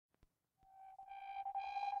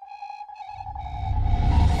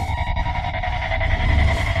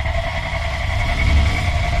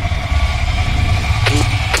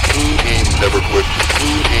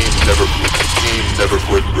Never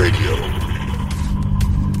Quit Radio.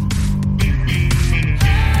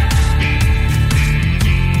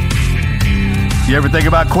 You ever think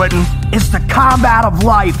about quitting? It's the combat of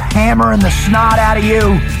life, hammering the snot out of you.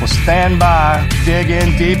 Well, stand by, dig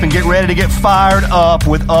in deep, and get ready to get fired up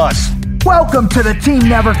with us. Welcome to the Team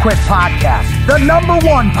Never Quit podcast, the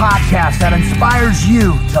 #1 podcast that inspires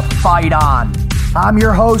you to fight on. I'm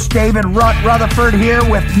your host, David Rutherford, here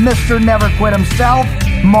with Mr. Never Quit himself,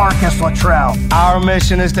 Marcus Luttrell. Our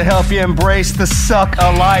mission is to help you embrace the suck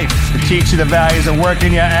of life, to teach you the values of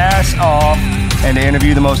working your ass off, and to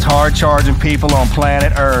interview the most hard-charging people on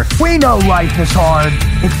planet Earth. We know life is hard.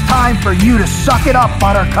 It's time for you to suck it up,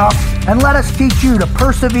 Buttercup, and let us teach you to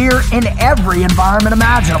persevere in every environment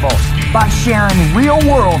imaginable by sharing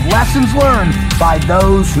real-world lessons learned by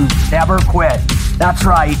those who never quit. That's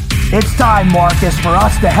right. It's time, Marcus, for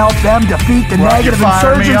us to help them defeat the negative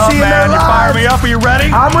insurgency in their lives. You fire me up. Are you ready?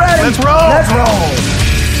 I'm ready. Let's roll. Let's roll.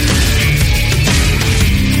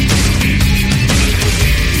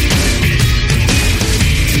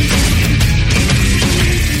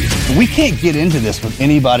 We can't get into this with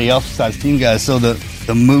anybody else besides team guys. So the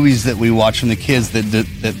movies that we watch from the kids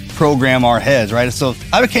that program our heads, right? So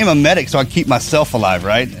I became a medic so I keep myself alive,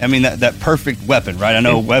 right? I mean, that perfect weapon, right? I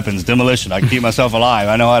know weapons, demolition. I can keep myself alive.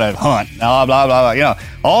 I know how to hunt. Blah, blah, blah, blah. You know,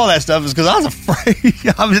 all that stuff is because I was afraid.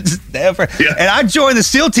 I'm just damn afraid. Yeah. And I joined the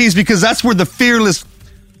SEAL teams because that's where the fearless,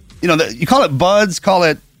 you know, you call it buds, call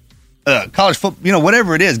it college football, you know,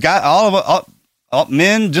 whatever it is. All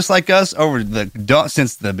men just like us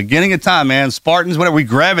since the beginning of time, man. Spartans, whatever, we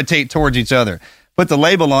gravitate towards each other. Put the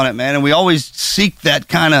label on it, man, and we always seek that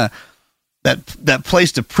kind of that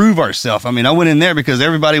place to prove ourselves. I mean, I went in there because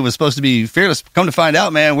everybody was supposed to be fearless. Come to find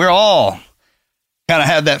out, man, we're all kind of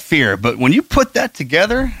have that fear. But when you put that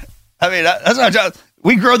together, I mean, that's our job.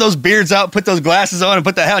 We grow those beards out, put those glasses on, and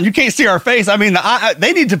put the helmet. You can't see our face. I mean,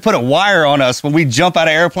 they need to put a wire on us when we jump out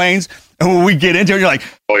of airplanes. And when we get into it, you're like,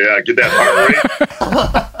 oh, yeah, get that heart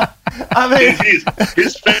rate. I mean,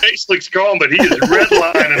 his face looks calm, but he is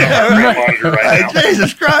redlining a heart rate monitor right now.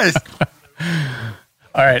 Jesus Christ.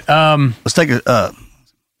 All right. Let's take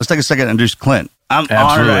a second to introduce Clint. I'm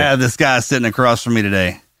honored to have this guy sitting across from me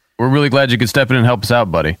today. We're really glad you could step in and help us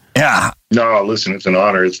out, buddy. Yeah. No, listen, it's an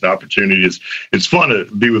honor. It's an opportunity. It's fun to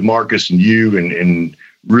be with Marcus and you and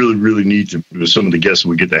really, really neat to some of the guests that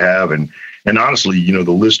we get to have. And honestly, you know,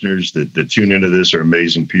 the listeners that tune into this are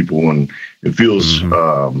amazing people, and it feels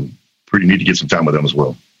pretty neat to get some time with them as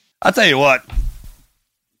well. I'll tell you what,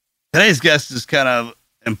 today's guest is kind of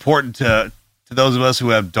important to those of us who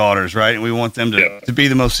have daughters, right? And we want them to be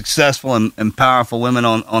the most successful and powerful women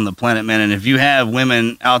on the planet, man. And if you have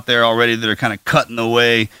women out there already that are kind of cutting the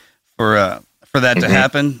way for that to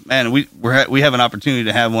happen, man, we have an opportunity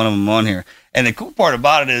to have one of them on here. And the cool part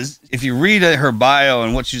about it is, if you read her bio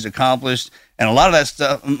and what she's accomplished, and a lot of that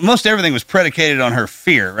stuff, most everything was predicated on her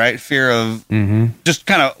fear, right? Fear of just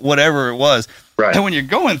kind of whatever it was. Right. And when you're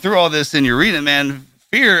going through all this and you're reading, man,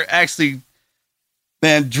 fear actually,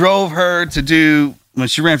 man, drove her to do, when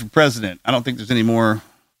she ran for president. I don't think there's any more.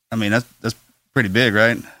 I mean, that's pretty big,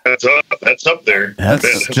 right? That's up there.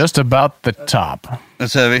 That's just about the top.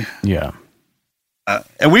 That's heavy. Yeah.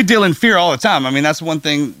 And we deal in fear all the time. I mean, that's one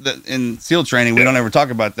thing that in SEAL training, we don't ever talk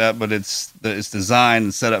about that, but it's designed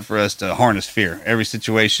and set up for us to harness fear. Every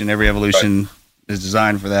situation, every evolution is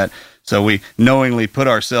designed for that. So we knowingly put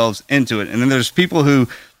ourselves into it. And then there's people who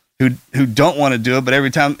don't want to do it, but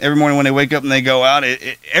every morning when they wake up and they go out,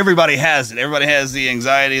 everybody has it. Everybody has the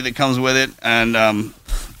anxiety that comes with it. And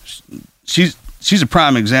she's a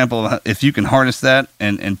prime example of if you can harness that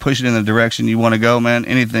and push it in the direction you want to go, man,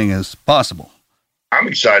 anything is possible. I'm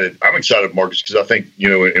excited, Marcus, because I think, you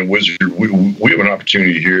know, in Wizard, we have an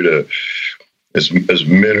opportunity here to, as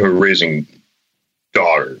men who are raising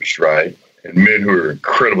daughters, right, and men who are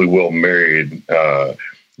incredibly well married.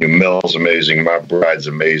 You know, Mel's amazing, my bride's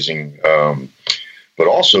amazing, but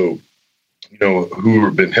also, you know, who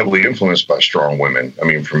have been heavily influenced by strong women. I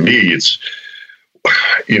mean, for me, it's,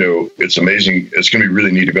 you know, it's amazing. It's going to be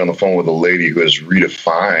really neat to be on the phone with a lady who has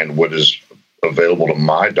redefined what is available to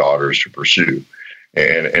my daughters to pursue.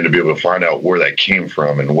 And to be able to find out where that came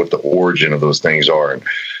from and what the origin of those things are, and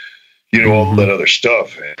you know, all that other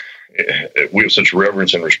stuff. We have such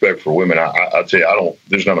reverence and respect for women. I tell you,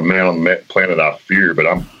 there's not a man on the planet I fear, but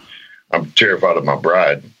I'm terrified of my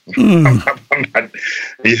bride. I'm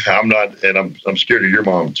not, and I'm scared of your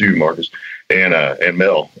mom too, Marcus, and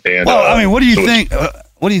Mel. And well, I mean, what do you think?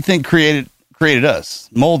 What do you think created us,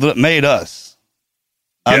 made us?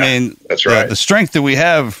 I mean, that's right. The strength that we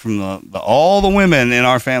have from all the women in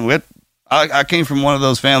our family. I came from one of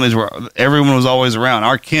those families where everyone was always around.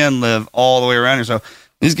 Our kin live all the way around here. So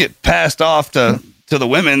these get passed off to the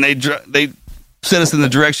women. They set us in the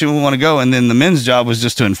direction we want to go. And then the men's job was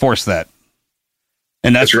just to enforce that.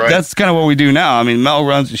 And that's right. That's kind of what we do now. I mean, Mel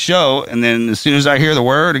runs the show, and then as soon as I hear the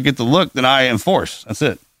word or get the look, then I enforce. That's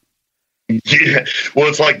it. Yeah. Well,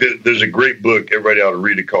 it's like there's a great book, everybody ought to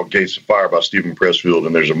read it, called Gates of Fire by Stephen Pressfield.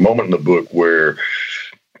 And there's a moment in the book where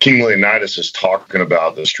King Leonidas is talking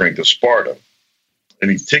about the strength of Sparta. And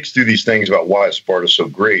he ticks through these things about why Sparta is so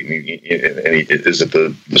great. And is it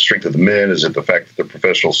the strength of the men? Is it the fact that they're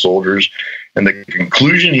professional soldiers? And the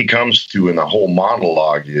conclusion he comes to in the whole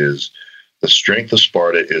monologue is the strength of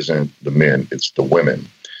Sparta isn't the men, it's the women.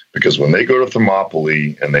 Because when they go to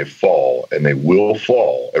Thermopylae and they fall, and they will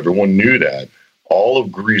fall, everyone knew that, all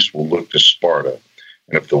of Greece will look to Sparta.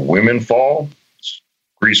 And if the women fall,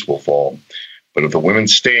 Greece will fall. But if the women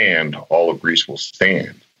stand, all of Greece will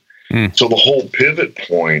stand. So the whole pivot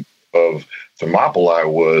point of Thermopylae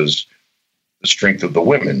was the strength of the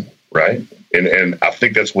women, right? And I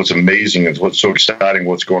think that's what's amazing and what's so exciting,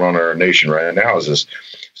 what's going on in our nation right now is this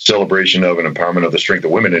celebration of an empowerment of the strength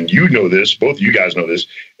of women. And you know this, both of you guys know this,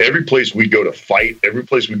 every place we go to fight, every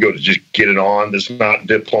place we go to just get it on, it's not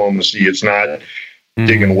diplomacy, it's not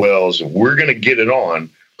digging wells, we're going to get it on.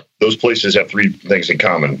 Those places have three things in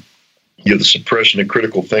common. You have the suppression of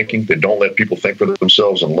critical thinking. They don't let people think for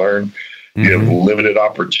themselves and learn. You have limited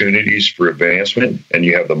opportunities for advancement, and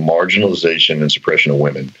you have the marginalization and suppression of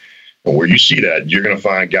women. And where you see that, you're going to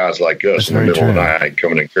find guys like us in the middle of the night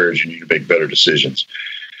coming and encouraging you to make better decisions.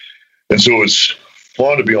 And so it's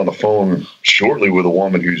fun to be on the phone shortly with a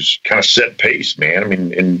woman who's kind of set pace, man. I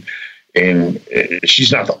mean, and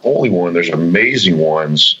she's not the only one. There's amazing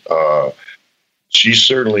ones. She's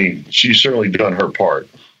certainly done her part.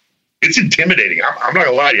 It's intimidating. I'm not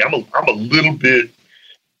gonna lie to you. I'm a little bit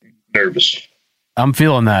nervous. I'm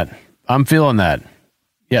feeling that.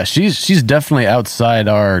 Yeah, she's definitely outside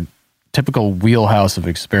our typical wheelhouse of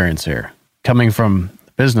experience here, coming from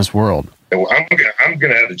the business world. Well, I'm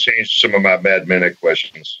gonna have to change some of my Mad Minute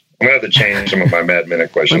questions. We might have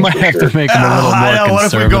to make them a little more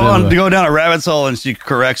conservative. What if we go down a rabbit hole and she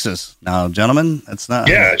corrects us? Now, gentlemen, that's not.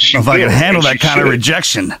 Yeah, I don't know if I can handle that kind of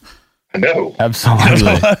rejection. I know.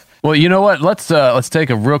 Absolutely. Well, you know what? Let's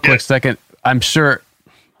take a real quick second. I'm sure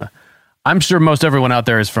most everyone out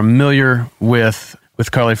there is familiar with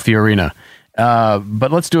Carly Fiorina.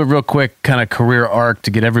 But let's do a real quick kind of career arc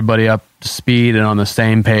to get everybody up to speed and on the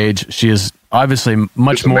same page. She is obviously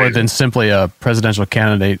much more than simply a presidential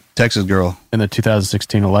candidate. Texas girl. In the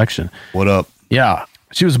 2016 election. What up? Yeah.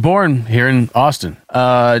 She was born here in Austin.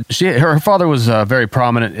 Her father was very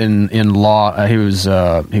prominent in law. He was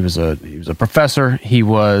a professor. He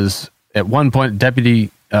was at one point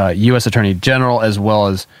deputy U.S. Attorney General, as well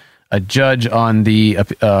as a judge on the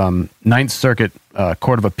Ninth Circuit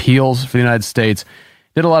Court of Appeals for the United States.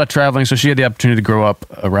 Did a lot of traveling, so she had the opportunity to grow up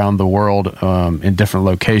around the world in different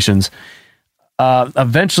locations.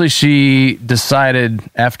 Eventually, she decided,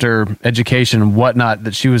 after education and whatnot,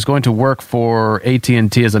 that she was going to work for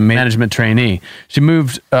AT&T as a management trainee. She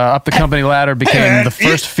moved up the company ladder, became the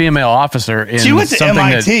first female officer in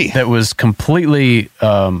something that was completely,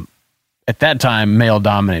 at that time,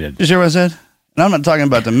 male-dominated. You hear what I said? And I'm not talking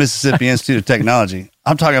about the Mississippi Institute of Technology.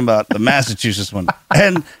 I'm talking about the Massachusetts one.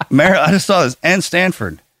 And I just saw this, and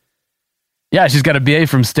Stanford. Yeah, she's got a BA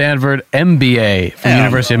from Stanford, MBA from the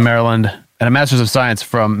University of Maryland, and a Master's of Science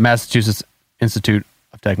from Massachusetts Institute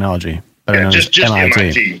of Technology. Just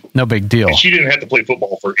MIT. No big deal. And she didn't have to play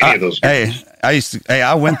football for any of those games.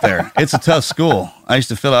 I went there. It's a tough school. I used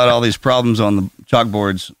to fill out all these problems on the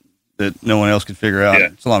chalkboards that no one else could figure out. Yeah.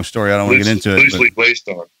 It's a long story. I don't want to get into it. Loosely placed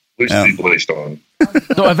on.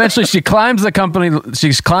 So eventually she climbs the company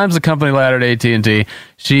ladder at AT&T.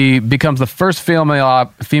 She becomes the first female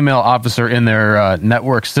officer in their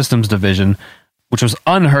network systems division, which was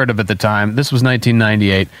unheard of at the time. This was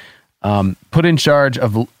 1998. Put in charge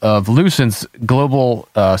of Lucent's global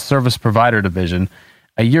service provider division.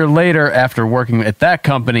 A year later, after working at that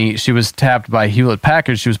company, she was tapped by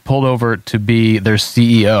Hewlett-Packard. She was pulled over to be their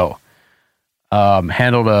CEO.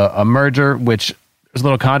 Handled a merger, which there's a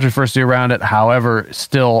little controversy around it. However,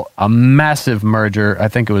 still a massive merger. I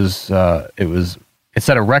think it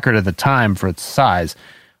set a record at the time for its size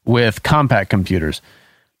with Compaq computers.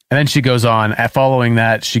 And then she goes on. Following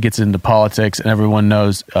that, she gets into politics, and everyone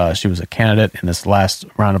knows she was a candidate in this last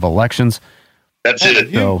round of elections. That's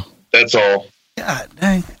it. So that's all. God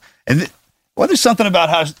dang. And wasn't there something about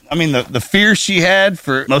how, the fear she had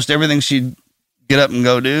for most everything she'd get up and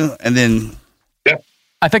go do, and then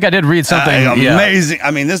I think I did read something. Amazing.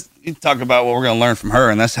 I mean, this, you talk about what we're going to learn from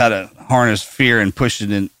her, and that's how to harness fear and push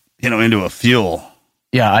it in, into a fuel.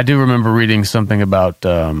 Yeah, I do remember reading something about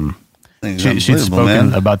she'd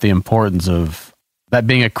spoken about the importance of that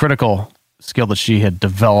being a critical skill that she had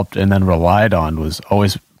developed and then relied on, was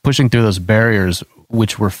always pushing through those barriers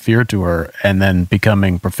which were fear to her and then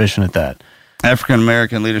becoming proficient at that. African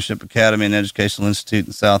American Leadership Academy and Educational Institute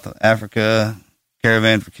in South Africa,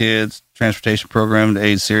 Caravan for Kids, transportation program to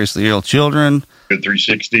aid seriously ill children.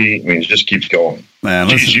 360. I mean, it just keeps going. Man,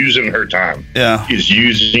 she's using her time. Yeah, she's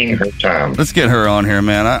using her time. Let's get her on here,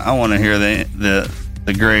 man. I want to hear the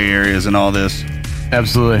gray areas and all this.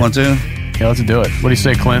 Absolutely. Want to? Yeah, let's do it. What do you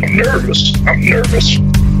say, Clint? I'm nervous.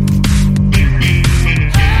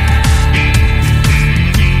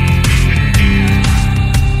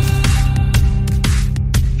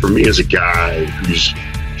 For me, as a guy who's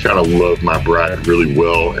kind of loved my bride really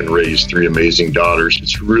well and raised 3 amazing daughters,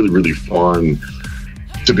 it's really, really fun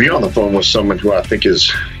to be on the phone with someone who I think has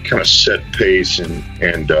kind of set pace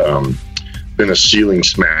and been a ceiling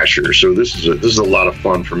smasher. So this is a lot of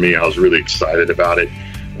fun for me. I was really excited about it.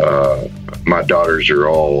 My daughters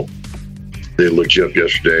they looked you up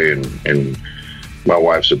yesterday, and my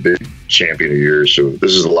wife's a big champion of yours. So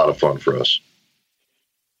this is a lot of fun for us.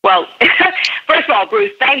 Well, first of all,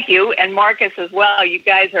 Bruce, thank you, and Marcus as well. You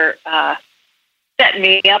guys are setting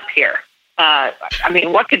me up here. I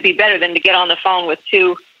mean, what could be better than to get on the phone with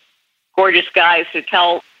 2 gorgeous guys who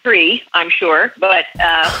tell 3, I'm sure, but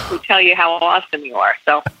who tell you how awesome you are.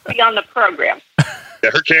 So be on the program. Yeah,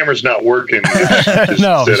 her camera's not working.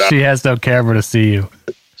 No, she has no camera to see you.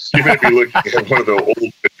 She may be looking at one of the old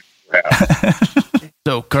pictures.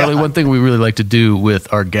 So, Carly, one thing we really like to do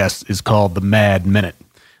with our guests is called the Mad Minute.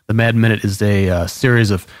 The Mad Minute is a series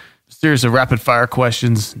of rapid fire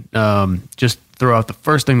questions. Just throw out the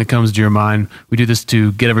first thing that comes to your mind. We do this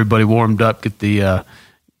to get everybody warmed up, get the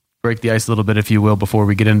break the ice a little bit, if you will, before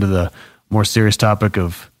we get into the more serious topic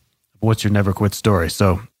of what's your never quit story.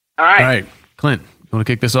 So, all right, Clint, you want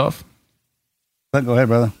to kick this off? Go ahead,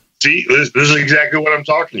 brother. See, this is exactly what I'm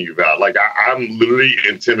talking to you about. Like, I'm literally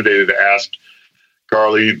intimidated to ask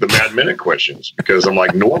Carly the Mad Minute questions because I'm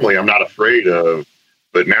like, normally I'm not afraid of,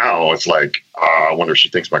 but now it's like, I wonder if she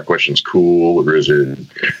thinks my question's cool or is it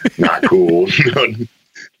not cool?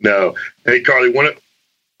 No. Hey, Carly, one of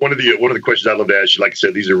the questions I'd love to ask you, like I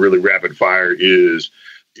said, these are really rapid fire, is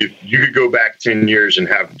if you could go back 10 years and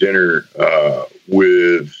have dinner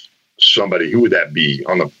with somebody, who would that be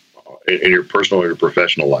in your personal or your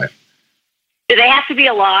professional life? Do they have to be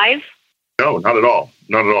alive? No, not at all.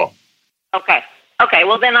 Not at all. Okay.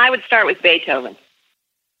 Well, then I would start with Beethoven.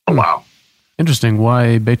 Oh, wow. Interesting.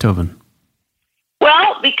 Why Beethoven?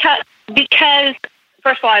 Well, because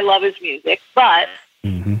first of all, I love his music, but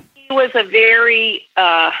he was a very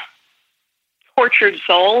tortured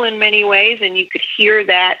soul in many ways, and you could hear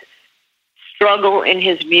that struggle in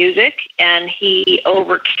his music, and he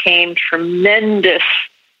overcame tremendous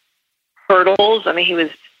hurdles. I mean, he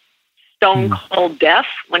was stone cold deaf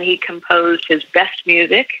when he composed his best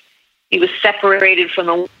music. He was separated from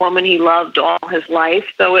the woman he loved all his life.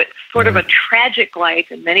 So it's sort of a tragic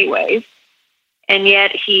life in many ways. And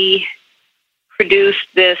yet he produced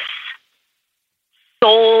this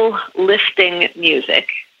soul-lifting music.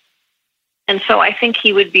 And so I think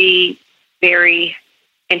he would be very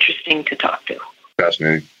interesting to talk to.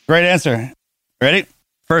 Fascinating. Great answer. Ready?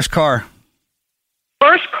 First car.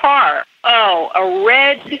 First car. Oh, a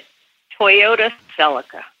red Toyota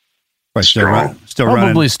Celica. Still running.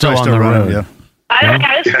 Probably still on the road. Yeah.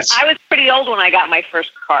 I was pretty old when I got my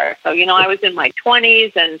first car. So, I was in my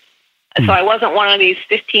 20s, and so I wasn't one of these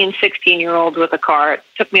 15, 16-year-olds with a car. It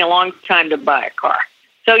took me a long time to buy a car.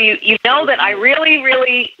 So you know that I really,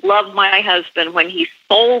 really loved my husband when he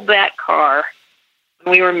sold that car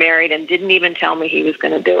when we were married and didn't even tell me he was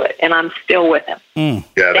going to do it. And I'm still with him. Yeah,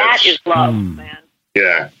 that is love, man.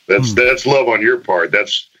 Yeah, that's love on your part.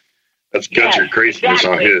 That's country craziness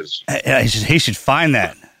on his. He should find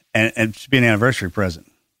that, and it should be an anniversary present.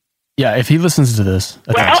 Yeah, if he listens to this,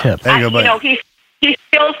 that's a tip. There you go, buddy. He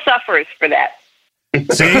still suffers for that.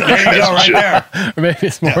 See, there you go, right there. Or maybe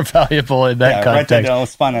it's more valuable in that context. Right there,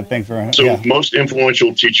 let's find that thing for him. So, most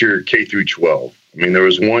influential teacher K through 12. I mean, there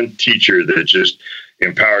was one teacher that just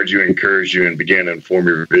empowered you, encouraged you, and began to inform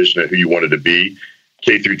your vision of who you wanted to be.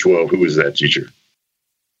 K through 12, who was that teacher?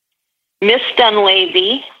 Miss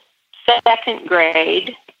Dunleavy, 2nd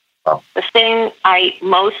grade. Oh. The thing I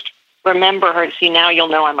most remember her, see, now you'll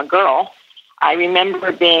know I'm a girl. I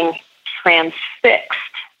remember being transfixed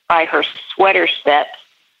by her sweater set,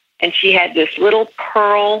 and she had this little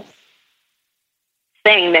pearl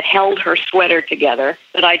thing that held her sweater together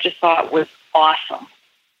that I just thought was awesome.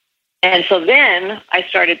 And so then I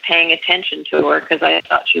started paying attention to her because I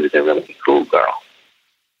thought she was a really cool girl.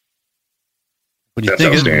 When you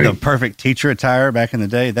think of the perfect teacher attire back in the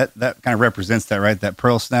day, that kind of represents that, right? That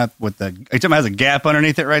pearl snap with the, each time it has a gap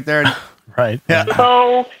underneath it right there. Right. Yeah.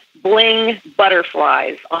 So bling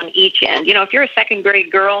butterflies on each end. You know, if you're a second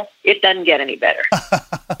grade girl, it doesn't get any better.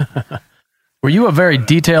 Were you a very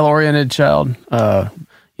detail-oriented child?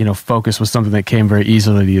 Focus was something that came very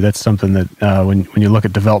easily to you. That's something that when you look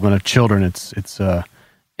at development of children, it's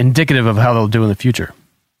indicative of how they'll do in the future.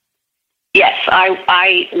 Yes,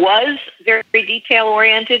 I was very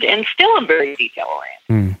detail-oriented and still am very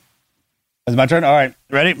detail-oriented. It's my turn? All right.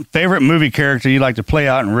 Ready? Favorite movie character you'd like to play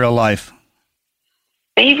out in real life?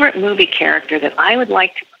 Favorite movie character that I would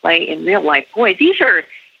like to play in real life? Boy, I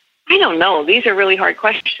don't know. These are really hard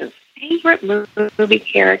questions. Favorite movie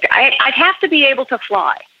character? I'd have to be able to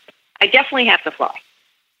fly. I definitely have to fly.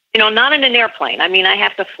 Not in an airplane. I mean, I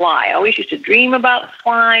have to fly. I always used to dream about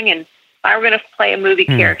flying, and if I were going to play a movie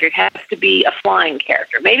character, it has to be a flying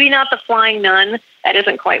character. Maybe not the Flying Nun. That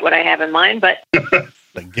isn't quite what I have in mind, but...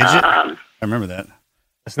 Like Gidget? I remember that.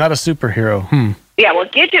 It's not a superhero. Yeah, well,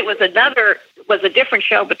 Gidget was a different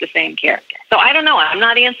show, but the same character. So I don't know. I'm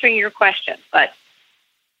not answering your question, but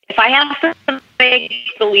if I have to make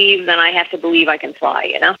believe, then I have to believe I can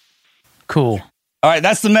fly, Cool. All right,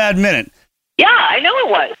 that's the Mad Minute. Yeah, I know it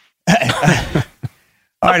was.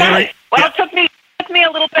 All right, okay. Well, it took me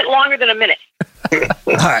a little bit longer than a minute.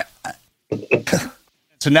 All right.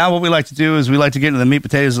 So now what we like to do is we like to get into the meat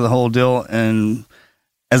potatoes of the whole deal. And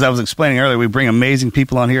as I was explaining earlier, we bring amazing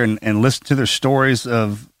people on here and listen to their stories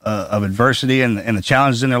of adversity and the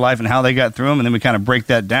challenges in their life and how they got through them. And then we kind of break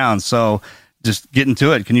that down. So just get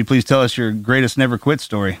into it. Can you please tell us your greatest never quit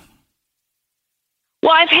story?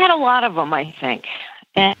 Well, I've had a lot of them, I think.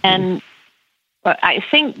 And I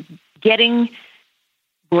think getting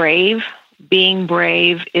brave, being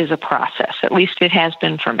brave is a process. At least it has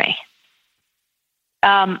been for me.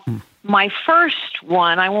 My first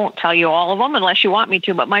one, I won't tell you all of them unless you want me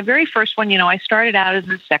to, but my very first one, I started out as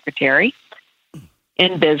a secretary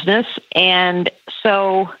in business. And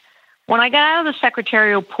so when I got out of the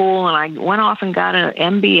secretarial pool and I went off and got an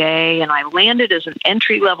MBA and I landed as an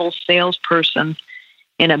entry-level salesperson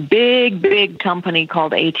in a big, big company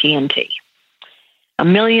called AT&T,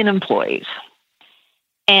 1 million employees.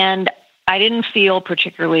 And I didn't feel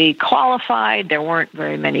particularly qualified. There weren't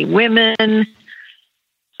very many women.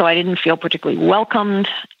 So I didn't feel particularly welcomed.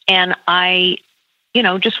 And I,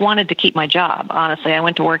 just wanted to keep my job. Honestly, I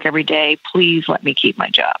went to work every day. Please let me keep my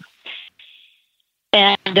job.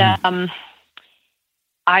 And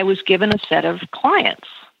I was given a set of clients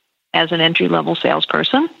as an entry-level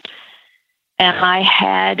salesperson. And I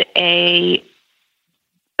had a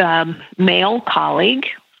male colleague.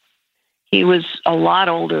 He was a lot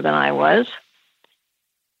older than I was.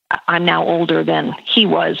 I'm now older than he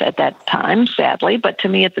was at that time, sadly, but to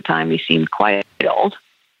me at the time he seemed quite old.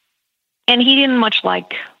 And he didn't much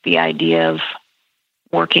like the idea of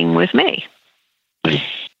working with me.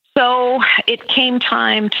 So it came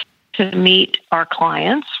time to meet our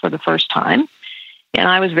clients for the first time. And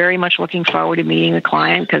I was very much looking forward to meeting the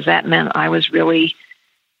client because that meant I was really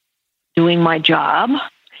doing my job.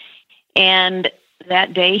 And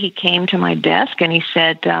that day he came to my desk and he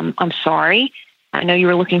said, I'm sorry, I know you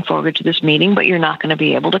were looking forward to this meeting, but you're not going to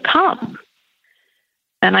be able to come.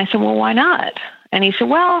 And I said, well, why not? And he said,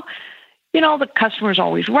 well, the customer's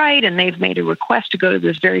always right, and they've made a request to go to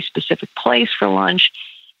this very specific place for lunch,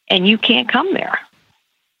 and you can't come there.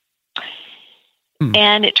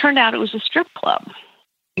 And it turned out it was a strip club.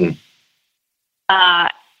 I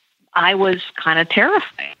was kind of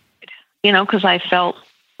terrified, because I felt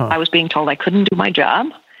I was being told I couldn't do my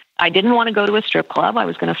job. I didn't want to go to a strip club. I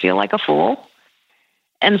was going to feel like a fool.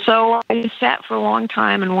 And so I sat for a long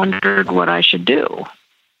time and wondered what I should do.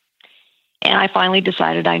 And I finally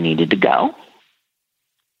decided I needed to go.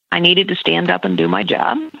 I needed to stand up and do my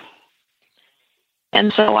job.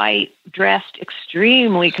 And so I dressed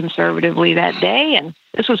extremely conservatively that day. And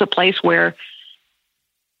this was a place where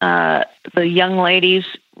the young ladies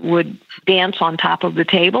would dance on top of the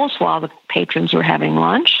tables while the patrons were having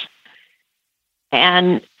lunch.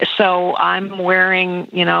 And so I'm wearing,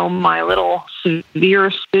 my little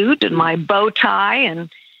severe suit and my bow tie and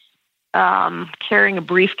carrying a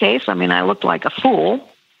briefcase. I mean, I looked like a fool.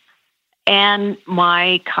 And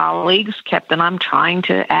my colleagues and I'm trying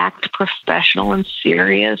to act professional and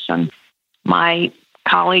serious. And my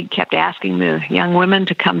colleague kept asking the young women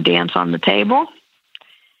to come dance on the table.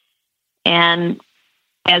 And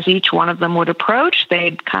as each one of them would approach,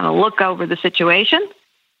 they'd kind of look over the situation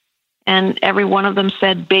And every one of them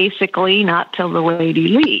said, basically, not till the lady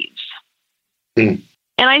leaves. Mm.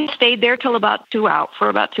 And I stayed there till about 2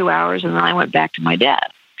 hours, and then I went back to my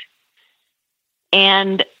desk.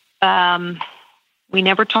 And we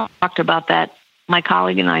never talked about that. My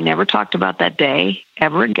colleague and I never talked about that day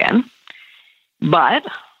ever again. But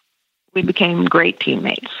we became great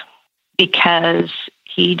teammates because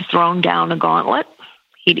he'd thrown down a gauntlet.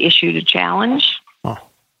 He'd issued a challenge. Oh.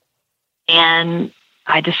 And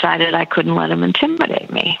I decided I couldn't let him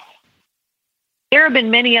intimidate me. There have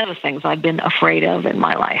been many other things I've been afraid of in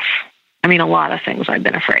my life. I mean, a lot of things I've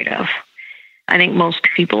been afraid of. I think most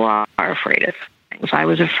people are afraid of things. I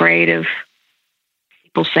was afraid of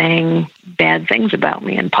people saying bad things about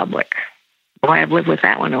me in public. Boy, I've lived with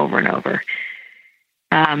that one over and over.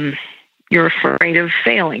 You're afraid of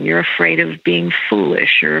failing. You're afraid of being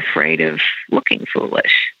foolish. You're afraid of looking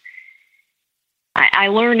foolish. I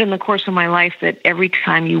learned in the course of my life that every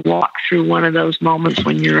time you walk through one of those moments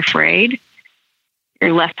when you're afraid,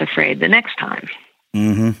 you're less afraid the next time.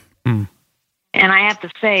 Mm-hmm. And I have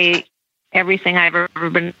to say, everything I've ever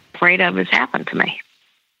been afraid of has happened to me.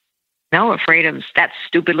 No, afraid of that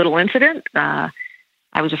stupid little incident. I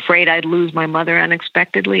was afraid I'd lose my mother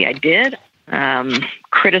unexpectedly. I did.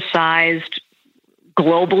 Criticized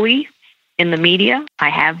globally in the media. I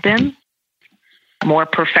have been. More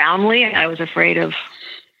profoundly, I was afraid of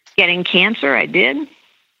getting cancer. I did.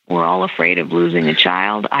 We're all afraid of losing a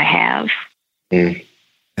child. I have. Mm.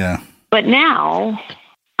 Yeah. But now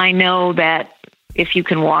I know that if you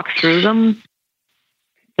can walk through them,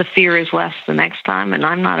 the fear is less the next time, and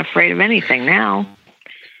I'm not afraid of anything now.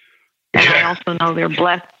 And I also know there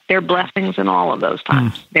are blessings in all of those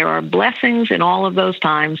times. There are blessings in all of those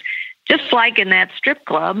times. Just like in that strip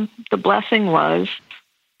club, the blessing was,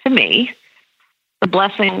 to me, the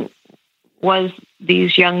blessing was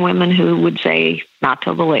these young women who would say, not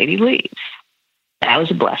till the lady leaves. That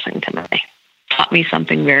was a blessing to me. Taught me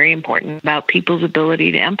something very important about people's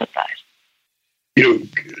ability to empathize. You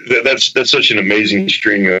know, that's such an amazing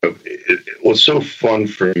string of. What's so fun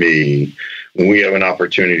for me when we have an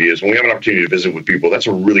opportunity to visit with people. That's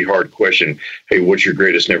a really hard question. Hey, what's your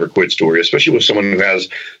greatest never quit story? Especially with someone who has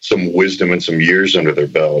some wisdom and some years under their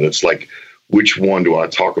belt. It's like, which one do I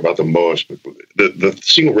talk about the most? But the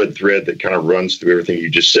single red thread that kind of runs through everything you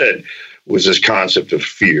just said was this concept of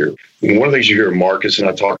fear. And one of the things you hear Marcus and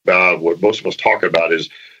I talk about, what most of us talk about, is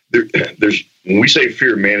there's when we say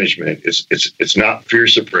fear management, it's not fear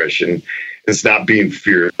suppression, it's not being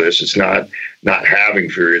fearless, it's not having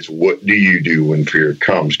fear. It's what do you do when fear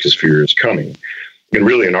comes, because fear is coming. And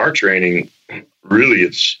really, in our training, really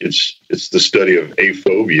it's the study of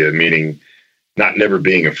aphobia, meaning not never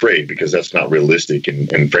being afraid, because that's not realistic,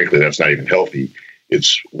 and frankly, that's not even healthy.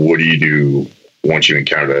 It's what do you do once you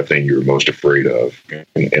encounter that thing you're most afraid of, and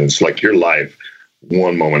it's like your life,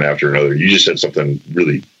 one moment after another. You just said something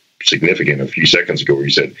really significant a few seconds ago where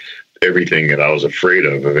you said everything that I was afraid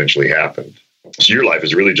of eventually happened. So your life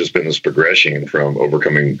has really just been this progression from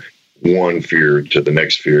overcoming one fear to the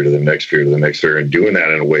next fear to the next fear to the next fear, and doing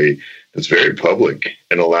that in a way that's very public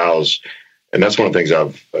and allows. And that's one of the things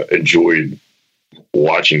I've enjoyed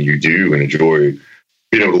watching you do, and enjoy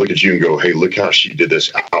being able to look at you and go, hey, look how she did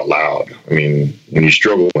this out loud. I mean, when you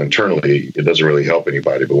struggle internally, it doesn't really help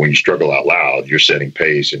anybody. But when you struggle out loud, you're setting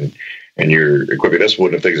pace and you're equipping. That's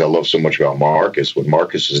one of the things I love so much about Marcus. What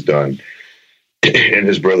Marcus has done and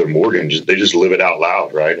his brother Morgan, they just live it out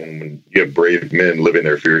loud, right? And when you have brave men living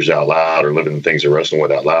their fears out loud, or living the things they're wrestling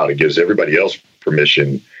with out loud, it gives everybody else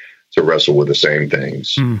permission to wrestle with the same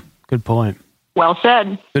things. Good point. Well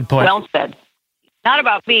said. Good point. Well said. Not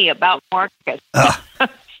about me, about Marcus.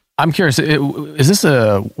 I'm curious,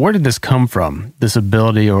 where did this come from, this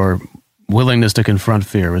ability or willingness to confront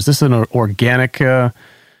fear? Was this an organic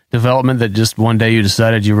development that just one day you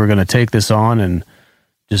decided you were going to take this on and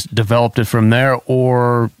just developed it from there?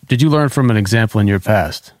 Or did you learn from an example in your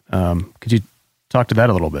past? Could you talk to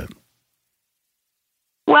that a little bit?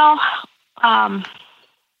 Well, an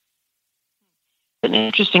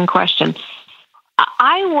interesting question.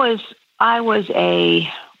 I was a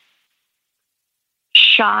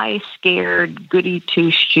shy, scared, goody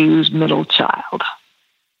two-shoes middle child.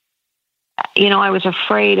 You know, I was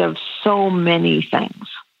afraid of so many things.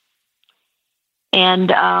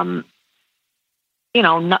 And,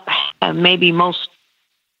 maybe most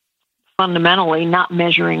fundamentally not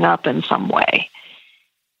measuring up in some way.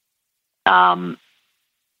 But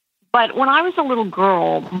when I was a little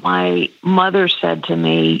girl, my mother said to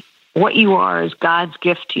me, what you are is God's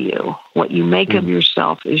gift to you. What you make of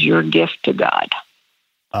yourself is your gift to God.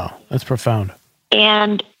 Oh, that's profound.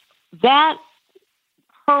 And that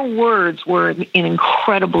her words were an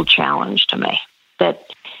incredible challenge to me.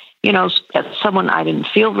 That, as someone, I didn't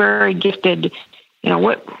feel very gifted.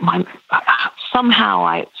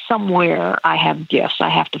 Somewhere I have gifts. I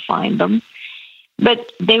have to find them.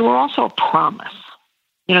 But they were also a promise.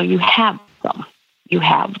 You have them. You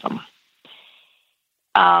have them.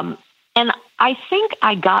 And I think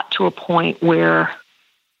I got to a point where,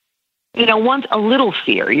 once a little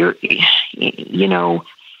fear,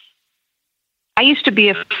 I used to be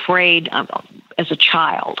afraid as a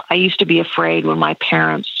child. I used to be afraid when my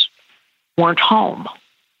parents weren't home.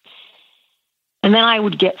 And then I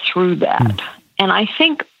would get through that. And I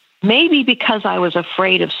think maybe because I was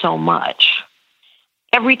afraid of so much,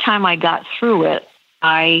 every time I got through it,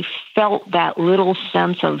 I felt that little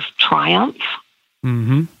sense of triumph.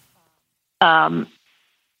 Mm-hmm.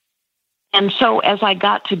 And so as I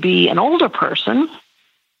got to be an older person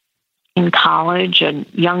in college, a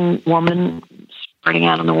young woman starting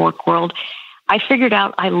out in the work world, I figured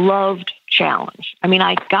out I loved challenge. I mean,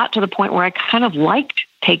 I got to the point where I kind of liked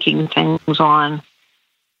taking things on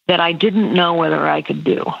that I didn't know whether I could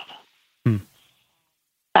do.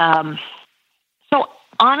 So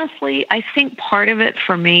honestly, I think part of it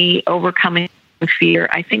for me, overcoming fear,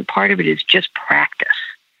 I think part of it is just practice.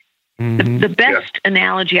 Mm-hmm. The best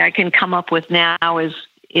analogy I can come up with now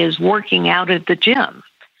is working out at the gym.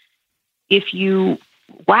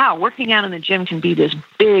 Working out in the gym can be this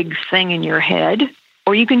big thing in your head,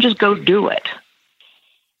 or you can just go do it.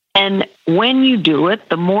 And when you do it,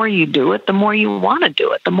 the more you do it, the more you want to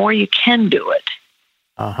do it, the more you can do it.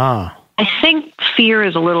 Uh-huh. I think fear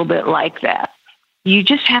is a little bit like that. You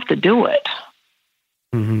just have to do it.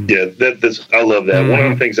 Mm-hmm. Yeah, I love that. Mm-hmm. One of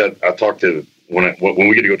the things that I talk to when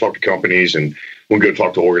we get to go talk to companies and when we go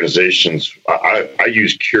talk to organizations, I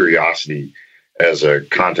use curiosity as a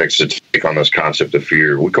context to take on this concept of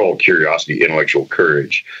fear. We call curiosity intellectual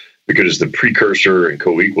courage because it's the precursor and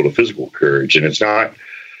co-equal to physical courage. And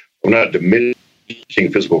I'm not diminishing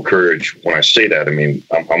physical courage when I say that. I mean,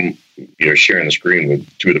 I'm sharing the screen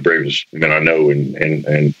with two of the bravest men I know,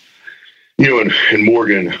 and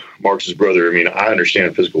Morgan, Mark's brother. I mean, I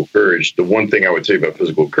understand physical courage. The one thing I would say about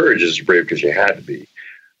physical courage is you're brave because you had to be.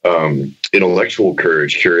 Intellectual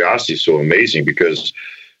courage, curiosity is so amazing because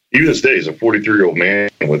even this day, as a 43-year-old man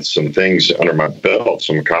with some things under my belt,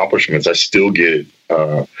 some accomplishments, I still get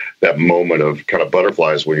that moment of kind of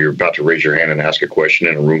butterflies when you're about to raise your hand and ask a question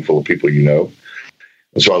in a room full of people you know.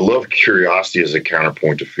 And so I love curiosity as a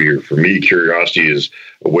counterpoint to fear. For me, curiosity is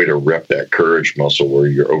a way to rep that courage muscle where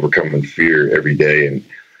you're overcoming fear every day. And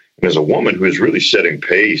as a woman who is really setting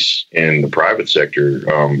pace in the private sector,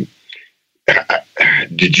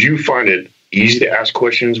 did you find it easy to ask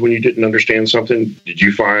questions when you didn't understand something? Did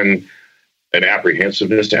you find an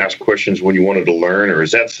apprehensiveness to ask questions when you wanted to learn? Or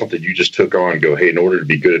is that something you just took on and go, hey, in order to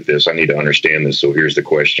be good at this, I need to understand this. So here's the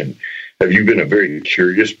question. Have you been a very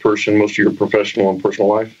curious person most of your professional and personal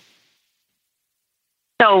life?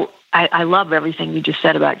 So I love everything you just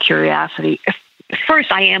said about curiosity.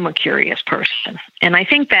 First, I am a curious person. And I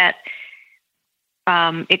think that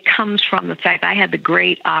it comes from the fact I had the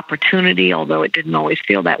great opportunity, although it didn't always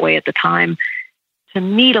feel that way at the time, to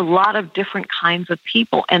meet a lot of different kinds of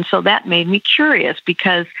people. And so that made me curious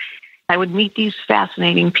because I would meet these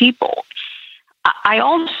fascinating people. I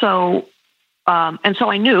also, and so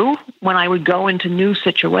I knew when I would go into new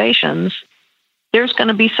situations, there's going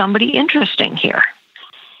to be somebody interesting here.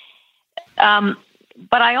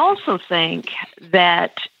 But I also think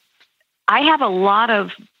that I have a lot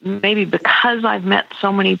of, maybe because I've met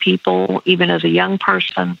so many people, even as a young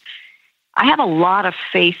person, I have a lot of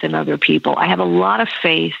faith in other people. I have a lot of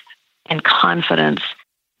faith and confidence.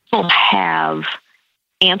 People have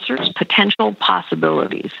answers, potential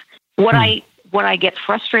possibilities. What I get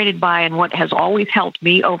frustrated by and what has always helped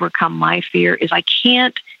me overcome my fear is I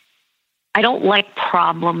don't like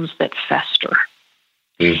problems that fester.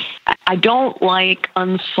 I don't like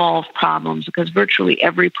unsolved problems because virtually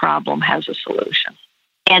every problem has a solution.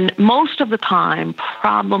 And most of the time,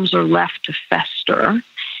 problems are left to fester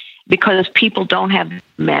because people don't have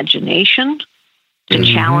imagination to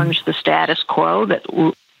challenge the status quo that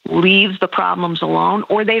leaves the problems alone,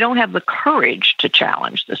 or they don't have the courage to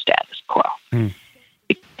challenge the status quo.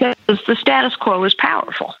 Because the status quo is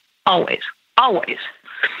powerful, always, always.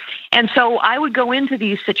 And so I would go into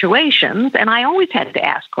these situations, and I always had to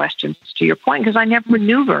ask questions, to your point, because I never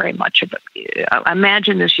knew very much of it.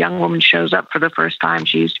 Imagine this young woman shows up for the first time.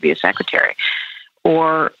 She used to be a secretary.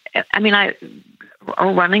 Or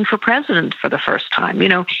running for president for the first time.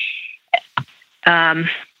 You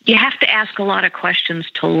have to ask a lot of questions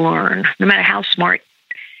to learn. No matter how smart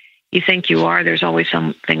you think you are, there's always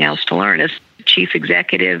something else to learn. As a chief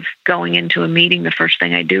executive going into a meeting, the first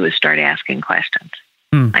thing I do is start asking questions.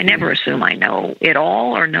 I never assume I know it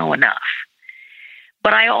all or know enough.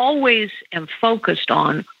 But I always am focused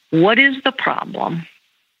on what is the problem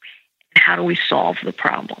and how do we solve the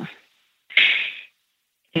problem.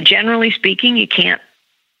 And generally speaking, you can't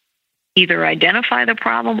either identify the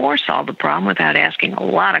problem or solve the problem without asking a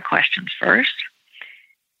lot of questions first.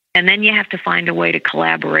 And then you have to find a way to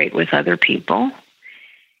collaborate with other people.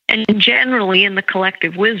 And generally, in the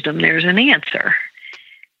collective wisdom, there's an answer.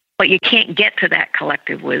 But you can't get to that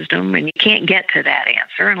collective wisdom, and you can't get to that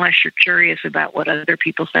answer unless you're curious about what other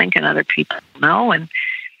people think and other people know, and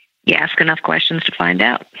you ask enough questions to find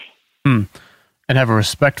out. And have a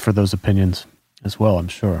respect for those opinions as well, I'm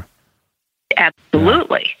sure.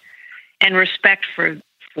 Absolutely. Yeah. And respect for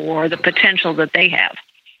the potential that they have,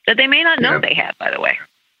 that they may not know they have, by the way.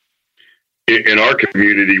 In our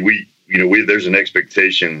community, there's an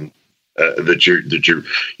expectation that you're,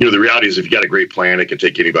 the reality is if you got a great plan, it can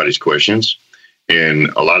take anybody's questions. And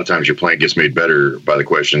a lot of times your plan gets made better by the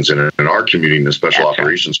questions. And in our community, in the special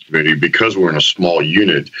operations community, because we're in a small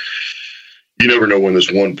unit, you never know when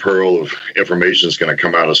this one pearl of information is going to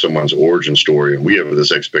come out of someone's origin story. And we have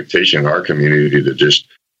this expectation in our community to just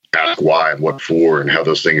ask why and what for and how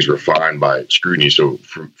those things are refined by scrutiny. So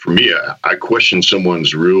for me, I question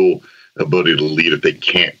someone's real ability to lead if they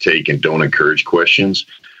can't take and don't encourage questions.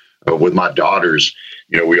 With my daughters,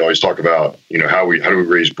 we always talk about, how do we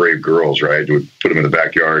raise brave girls, right? We put them in the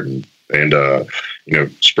backyard and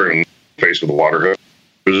spray them in the face with a water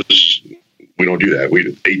hose. We don't do that. We'll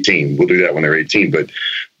do that when they're 18. But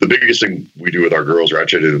the biggest thing we do with our girls, or I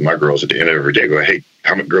try to do with my girls at the end of every day, go, hey,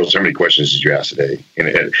 how many questions did you ask today?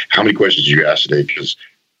 And how many questions did you ask today? Because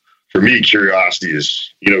for me, curiosity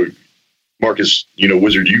is, Marcus,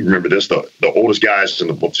 Wizard, you remember this, the oldest guys in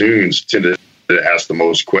the platoons tended to ask the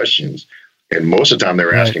most questions. And most of the time they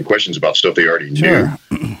were asking questions about stuff they already knew.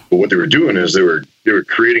 But what they were doing is they were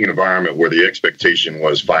creating an environment where the expectation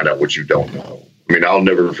was find out what you don't know. I mean, I'll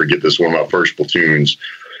never forget this. One of my first platoons,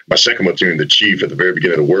 my second platoon, the chief at the very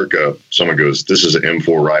beginning of the workup, someone goes, this is an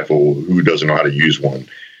M4 rifle. Who doesn't know how to use one?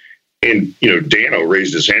 And, Dano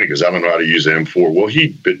raised his hand because I don't know how to use an M4. Well,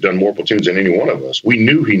 he'd done more platoons than any one of us. We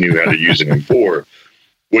knew he knew how to use an M4.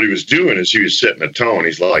 What he was doing is he was setting a tone.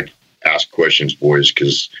 He's like, ask questions, boys,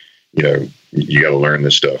 because, you got to learn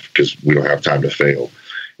this stuff because we don't have time to fail.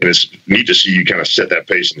 And it's neat to see you kind of set that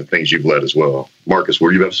pace in the things you've led as well. Marcus, what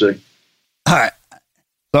were you about to say? Hi.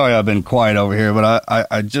 Sorry, I've been quiet over here, but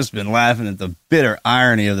I just been laughing at the bitter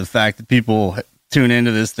irony of the fact that people tune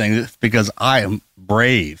into this thing because I am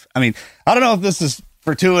brave. I mean, I don't know if this is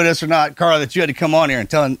fortuitous or not, Carla, that you had to come on here and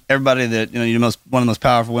telling everybody that you're one of the most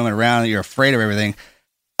powerful women around, that you're afraid of everything.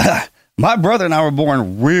 My brother and I were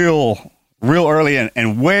born real early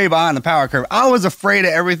and way behind the power curve. I was afraid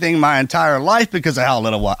of everything my entire life because of how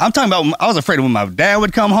little I was. I'm talking about I was afraid of when my dad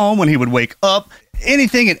would come home, when he would wake up.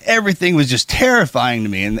 Anything and everything was just terrifying to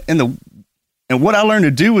me. And what I learned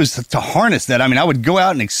to do was to harness that. I mean, I would go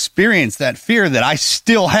out and experience that fear that I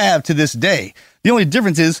still have to this day. The only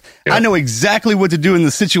difference is I know exactly what to do in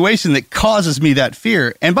the situation that causes me that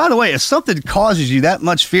fear. And by the way, if something causes you that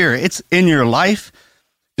much fear, it's in your life.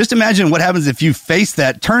 Just imagine what happens if you face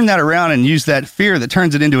that, turn that around and use that fear that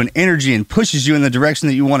turns it into an energy and pushes you in the direction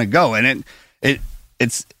that you want to go. And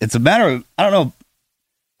it's a matter of, I don't know,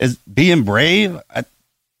 is being brave.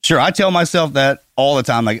 I tell myself that all the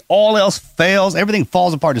time, like all else fails, everything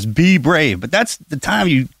falls apart, just be brave. But that's the time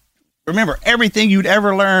you remember everything you'd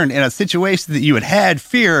ever learned in a situation that you had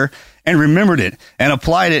fear and remembered it and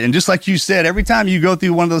applied it. And just like you said, every time you go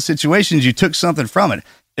through one of those situations, you took something from it.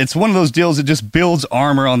 It's one of those deals that just builds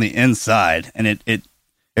armor on the inside, and it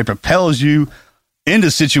propels you into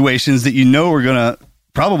situations that are going to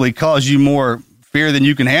probably cause you more fear than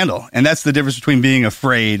you can handle. And that's the difference between being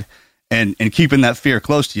afraid and keeping that fear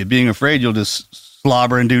close to you. Being afraid, you'll just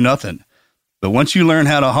slobber and do nothing. But once you learn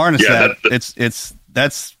how to harness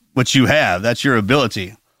that's what you have. That's your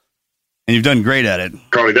ability. And you've done great at it.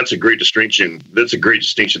 Carly, that's a great distinction. That's a great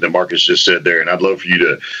distinction that Marcus just said there. And I'd love for you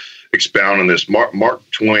to expound on this. Mark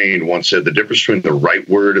Twain once said the difference between the right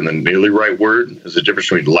word and the nearly right word is the difference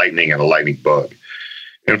between lightning and a lightning bug.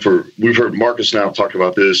 And we've heard Marcus now talk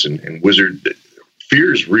about this and Wizard.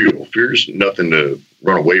 Fear is real. Fear is nothing to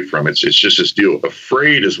run away from. It's just this deal.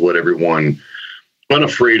 Afraid is what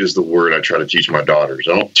unafraid is the word I try to teach my daughters.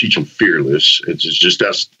 I don't teach them fearless. It's just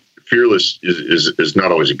that's fearless is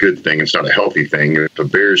not always a good thing. It's not a healthy thing. If a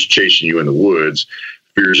bear is chasing you in the woods,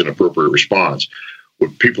 fear is an appropriate response.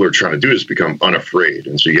 What people are trying to do is become unafraid.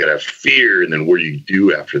 And so you got to have fear, and then what do you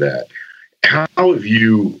do after that? How would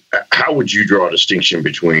you draw a distinction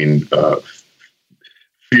between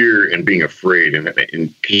and being afraid, and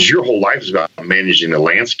because your whole life is about managing the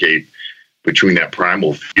landscape between that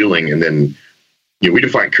primal feeling and then, we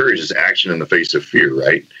define courage as action in the face of fear,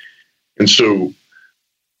 right? And so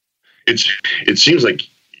it seems like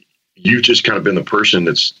you've just kind of been the person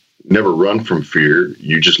that's never run from fear.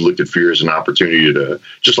 You just looked at fear as an opportunity to,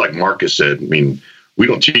 just like Marcus said, I mean, we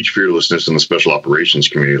don't teach fearlessness in the special operations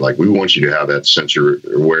community. Like, we want you to have that sensor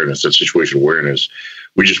awareness, that situation awareness.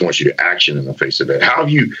 We just want you to action in the face of that. How have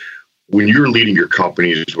you, when you're leading your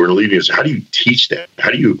companies, how do you teach that?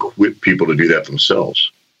 How do you equip people to do that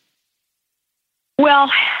themselves?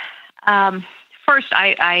 Well, first,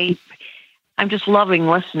 I'm just loving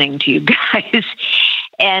listening to you guys.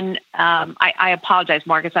 And I apologize,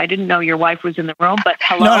 Marcus. I didn't know your wife was in the room, but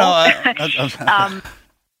hello. No.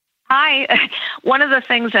 One of the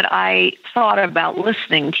things that I thought about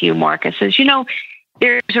listening to you, Marcus, is,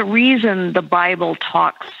 there's a reason the Bible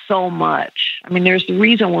talks so much. I mean, there's the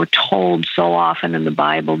reason we're told so often in the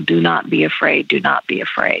Bible, do not be afraid, do not be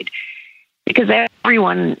afraid. Because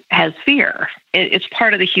everyone has fear. It's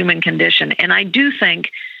part of the human condition. And I do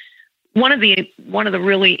think one of the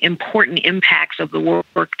really important impacts of the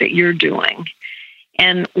work that you're doing,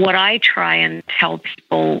 and what I try and tell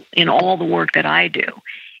people in all the work that I do,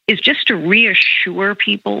 is just to reassure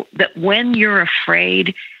people that when you're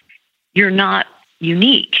afraid, you're not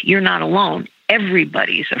unique. You're not alone.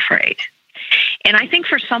 Everybody's afraid. And I think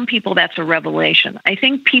for some people that's a revelation. I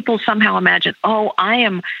think people somehow imagine, oh, I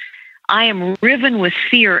am riven with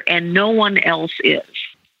fear and no one else is.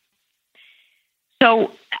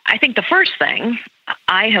 So I think the first thing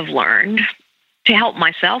I have learned to help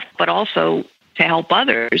myself, but also to help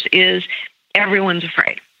others, is everyone's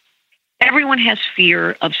afraid. Everyone has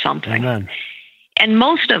fear of something. Amen. And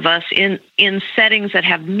most of us in settings that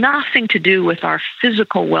have nothing to do with our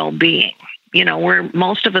physical well-being, where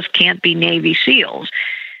most of us can't be Navy SEALs,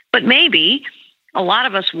 but maybe a lot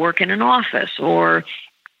of us work in an office, or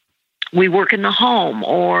we work in the home,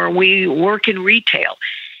 or we work in retail.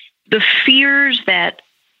 The fears that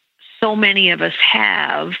so many of us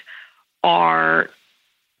have are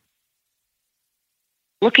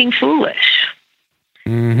looking foolish,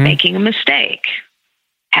 making a mistake,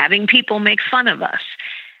 having people make fun of us.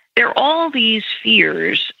 There are all these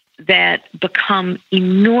fears that become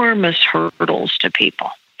enormous hurdles to people.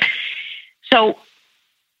 So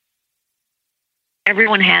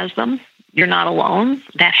everyone has them. You're not alone.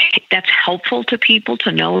 That's helpful to people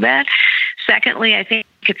to know that. Secondly, I think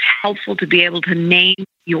it's helpful to be able to name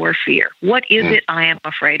your fear. What is it I am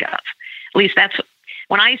afraid of? At least that's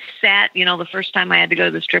when I sat, the first time I had to go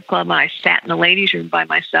to the strip club, I sat in the ladies' room by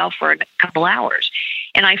myself for a couple hours.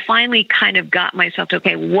 And I finally kind of got myself to,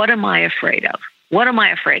 okay, what am I afraid of? What am I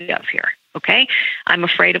afraid of here? Okay, I'm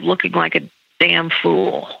afraid of looking like a damn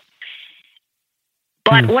fool.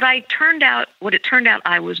 But what it turned out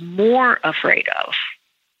I was more afraid of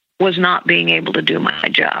was not being able to do my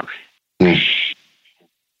job. The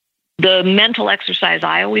mental exercise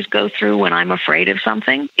I always go through when I'm afraid of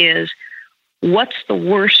something is, what's the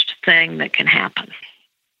worst thing that can happen?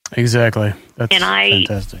 Exactly. That's and I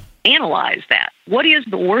fantastic. Analyze that. What is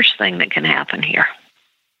the worst thing that can happen here?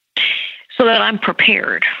 So that I'm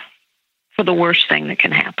prepared for the worst thing that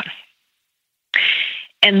can happen.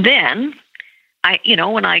 And then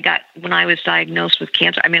when I was diagnosed with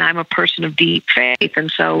cancer, I mean, I'm a person of deep faith.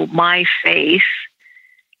 And so my faith,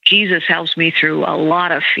 Jesus helps me through a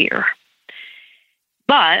lot of fear.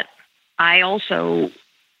 But I also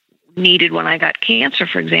needed, when I got cancer,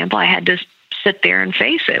 for example, I had to sit there and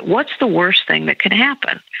face it. What's the worst thing that can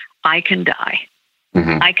happen? I can die.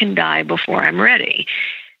 I can die before I'm ready.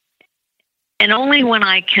 And only when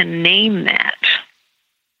I can name that,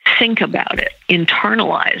 think about it,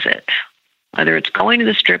 internalize it, whether it's going to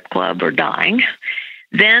the strip club or dying,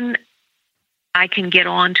 then I can get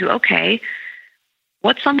on to, okay,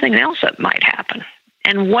 what's something else that might happen?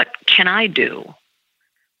 And what can I do?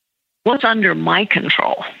 What's under my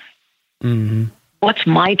control? What's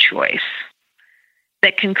my choice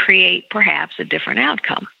that can create perhaps a different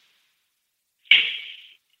outcome?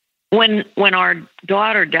 When our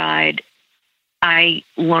daughter died, I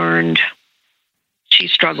learned she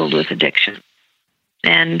struggled with addiction.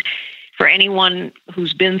 And for anyone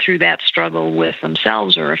who's been through that struggle with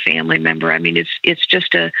themselves or a family member, I mean, it's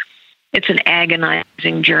an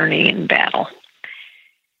agonizing journey and battle.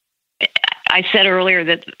 I said earlier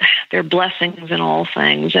that there are blessings in all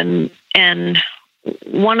things, and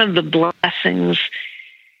one of the blessings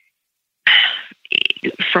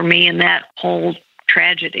for me in that whole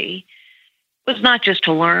tragedy was not just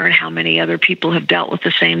to learn how many other people have dealt with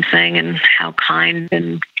the same thing and how kind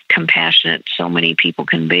and compassionate so many people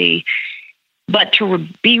can be. But to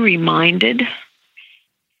be reminded,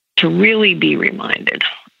 to really be reminded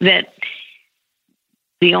that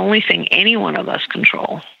the only thing any one of us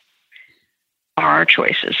control are our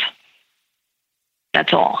choices.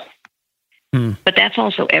 That's all. But that's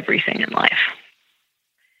also everything in life.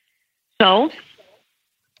 So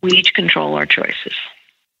we each control our choices.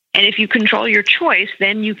 And if you control your choice,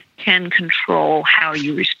 then you can control how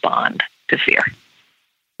you respond to fear.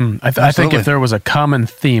 I think if there was a common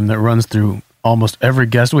theme that runs through almost every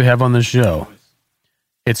guest we have on the show,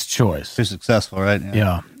 it's choice. They're successful, right?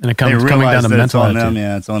 Yeah. And it comes coming down to mental attitude. Them.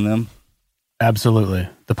 Yeah, it's on them. Absolutely.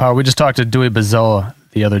 The power. We just talked to Dewey Bazella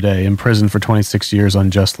the other day, in prison for 26 years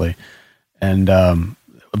unjustly, and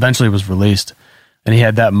eventually was released. And he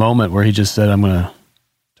had that moment where he just said, I'm going to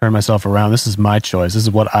turn myself around. This is my choice. This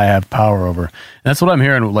is what I have power over. And that's what I'm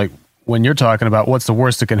hearing, like, when you're talking about what's the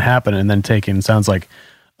worst that can happen, and then taking, sounds like,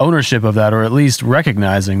 ownership of that, or at least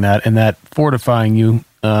recognizing that, and that fortifying you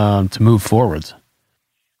to move forwards.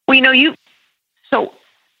 Well, so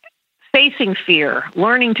facing fear,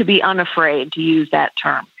 learning to be unafraid, to use that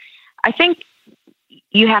term, I think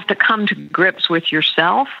you have to come to grips with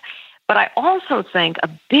yourself. But I also think a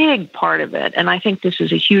big part of it, and I think this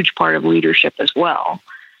is a huge part of leadership as well,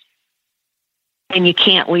 and you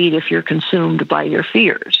can't lead if you're consumed by your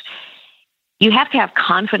fears. You have to have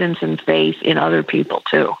confidence and faith in other people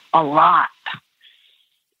too, a lot.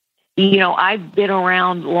 I've been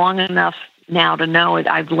around long enough now to know it.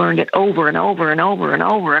 I've learned it over and over and over and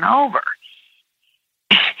over and over.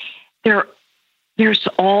 There's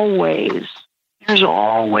always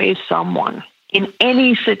someone in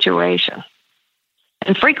any situation.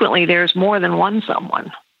 And frequently there's more than one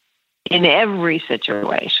someone in every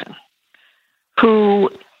situation who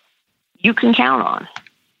you can count on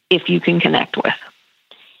if you can connect with.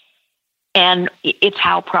 And it's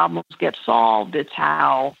how problems get solved. It's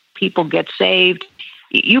how people get saved.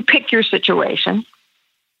 You pick your situation,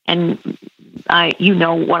 and you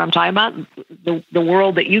know what I'm talking about. The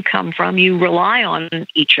world that you come from, you rely on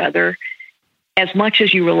each other as much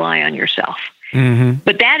as you rely on yourself. Mm-hmm.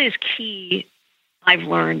 But that is key, I've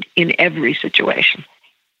learned, in every situation.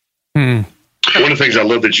 One of the things I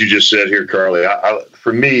love that you just said here, Carly,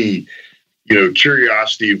 for me,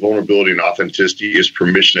 curiosity, vulnerability, and authenticity is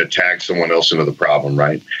permission to tag someone else into the problem,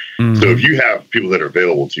 right? Mm-hmm. So if you have people that are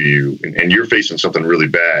available to you and you're facing something really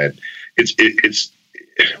bad, it's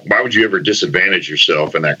why would you ever disadvantage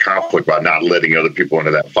yourself in that conflict by not letting other people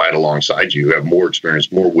into that fight alongside you who have more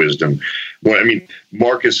experience, more wisdom?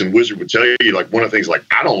 Marcus and Wizard would tell you, like, one of the things, like,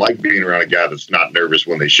 I don't like being around a guy that's not nervous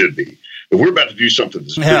when they should be. If we're about to do something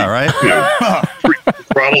that's pretty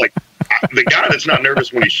throttle, like, the guy that's not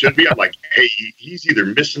nervous when he should be, I'm like, hey, he's either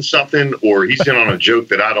missing something or he's in on a joke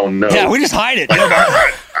that I don't know. Yeah, we just hide it.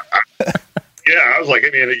 I was like,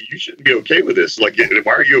 hey, man, you shouldn't be okay with this. Like,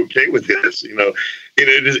 why are you okay with this? It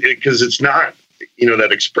is because it's not,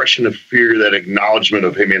 that expression of fear, that acknowledgement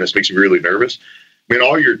of, hey, man, this makes me really nervous. I mean,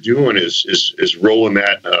 all you're doing is rolling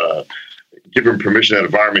that, giving permission to that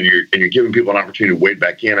environment, and you're giving people an opportunity to wade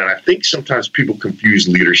back in. And I think sometimes people confuse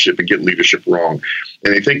leadership and get leadership wrong.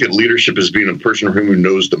 And they think that leadership is being a person who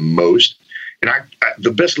knows the most. And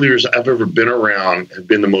the best leaders I've ever been around have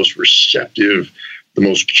been the most receptive, the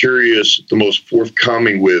most curious, the most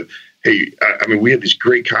forthcoming with, hey, we had these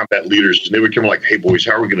great combat leaders, and they would come like, hey, boys,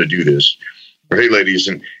 how are we going to do this? Or, hey, ladies.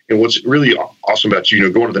 And what's really awesome about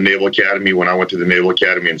going to the Naval Academy, when I went to the Naval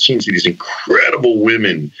Academy and seeing these incredible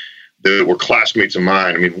women that were classmates of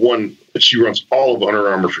mine. One, she runs all of Under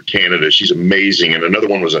Armour for Canada. She's amazing. And another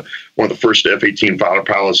one was one of the first F-18 fighter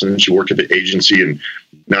pilots, and she worked at the agency, and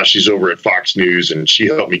now she's over at Fox News, and she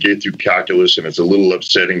helped me get through calculus, and it's a little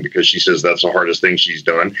upsetting because she says that's the hardest thing she's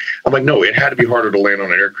done. I'm like, no, it had to be harder to land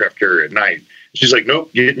on an aircraft carrier at night. She's like,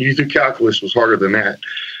 nope, getting you through calculus was harder than that.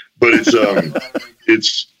 But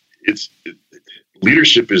it's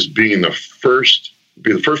leadership is being the first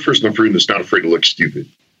person in the room that's not afraid to look stupid.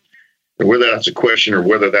 And whether that's a question, or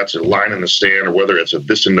whether that's a line in the sand, or whether it's a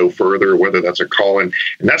this and no further, or whether that's a call in,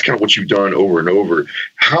 and that's kind of what you've done over and over.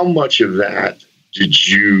 How much of that did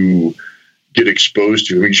you get exposed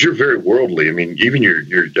to? Because you're very worldly. Even your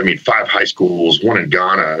 5 high schools, 1 in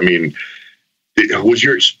Ghana. Was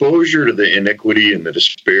your exposure to the inequity and the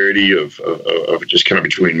disparity of just kind of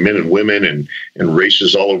between men and women and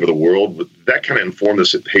races all over the world, that kind of informed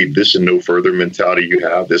this, hey, this and no further mentality you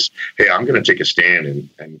have, this, hey, I'm going to take a stand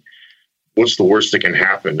and what's the worst that can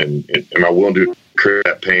happen? And am I willing to incur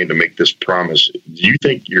that pain to make this promise? Do you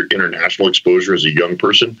think your international exposure as a young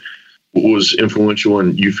person was influential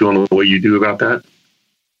in you feeling the way you do about that?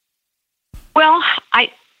 Well,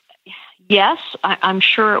 yes, I'm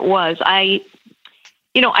sure it was.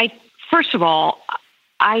 first of all,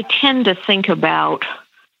 I tend to think about,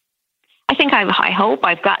 I hope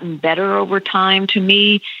I've gotten better over time. To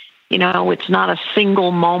me, it's not a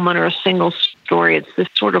single moment or a single story. It's this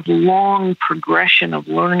sort of long progression of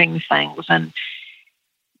learning things.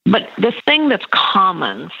 But the thing that's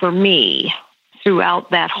common for me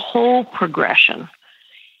throughout that whole progression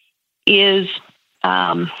is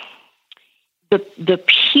the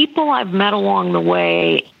people I've met along the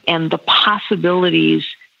way and the possibilities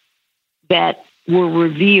that were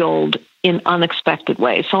revealed in unexpected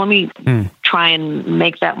ways. So let me try and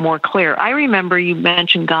make that more clear. I remember you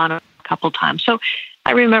mentioned Ghana a couple times. So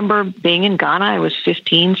I remember being in Ghana. I was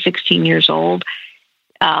 15, 16 years old.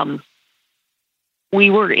 We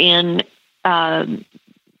were in, there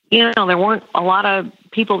weren't a lot of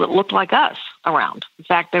people that looked like us around. In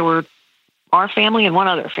fact, there were our family and one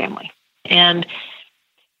other family. And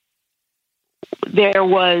there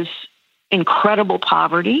was incredible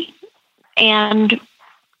poverty. And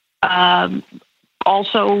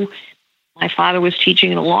also, my father was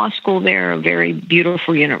teaching in a law school there, a very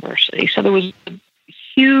beautiful university. So there was a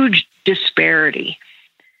huge disparity,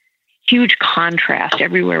 huge contrast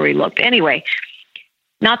everywhere we looked. Anyway,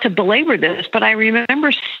 not to belabor this, but I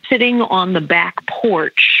remember sitting on the back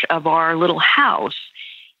porch of our little house,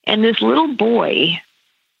 and this little boy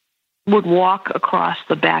would walk across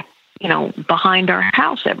the back, behind our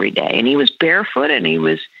house every day. And he was barefoot, and he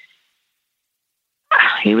was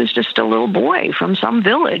just a little boy from some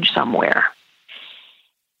village somewhere.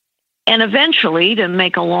 And eventually, to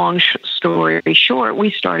make a long story short, we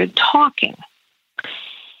started talking.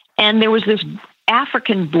 And there was this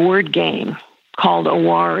African board game called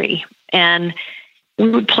Owari. And we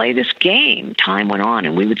would play this game. Time went on,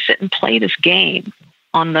 and we would sit and play this game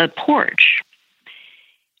on the porch.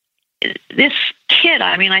 This kid,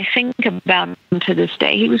 I think about him to this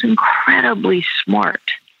day. He was incredibly smart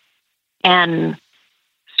and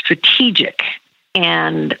strategic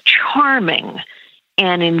and charming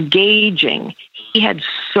and engaging. He had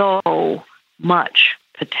so much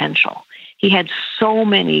potential. He had so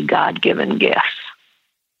many God-given gifts.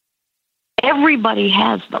 Everybody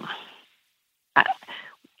has them.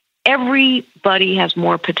 Everybody has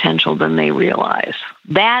more potential than they realize.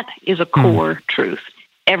 That is a core truth.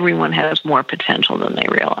 Everyone has more potential than they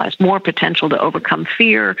realize. More potential to overcome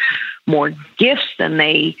fear, more gifts than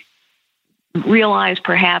they realize,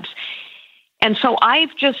 perhaps. And so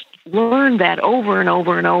I've just learned that over and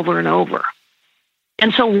over and over and over.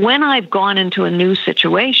 And so when I've gone into a new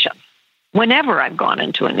situation, whenever I've gone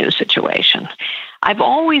into a new situation, I've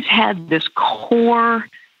always had this core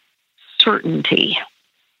certainty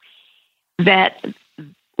that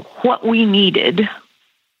what we needed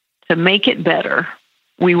to make it better,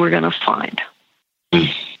 we were going to find.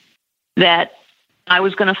 That I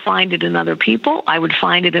was going to find it in other people. I would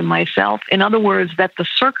find it in myself. In other words, that the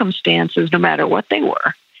circumstances, no matter what they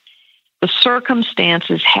were, the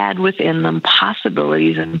circumstances had within them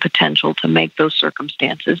possibilities and potential to make those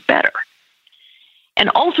circumstances better.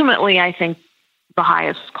 And ultimately, I think the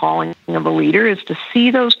highest calling of a leader is to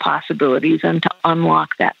see those possibilities and to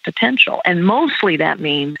unlock that potential. And mostly that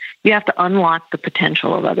means you have to unlock the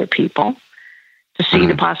potential of other people to see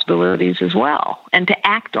the possibilities as well and to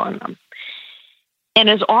act on them. And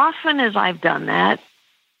as often as I've done that,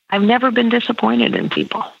 I've never been disappointed in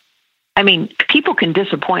people. People can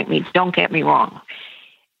disappoint me, don't get me wrong.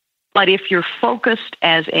 But if you're focused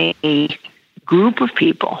as a group of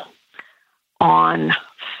people on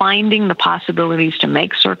finding the possibilities to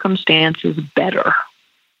make circumstances better,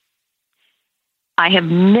 I have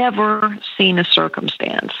never seen a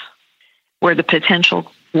circumstance where the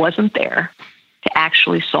potential wasn't there to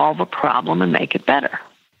actually solve a problem and make it better.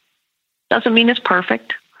 Doesn't mean it's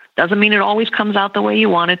perfect. Doesn't mean it always comes out the way you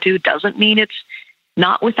want it to. Doesn't mean it's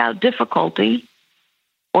not without difficulty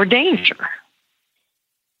or danger.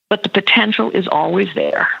 But the potential is always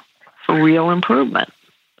there for real improvement.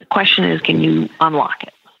 The question is, can you unlock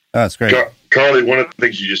it? Oh, that's great. Carly, one of the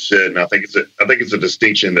things you just said, and I think it's a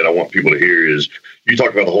distinction that I want people to hear, is you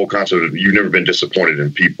talk about the whole concept of you've never been disappointed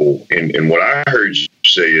in people. And what I heard you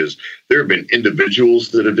say is there have been individuals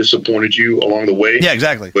that have disappointed you along the way. Yeah,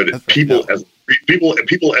 exactly. But people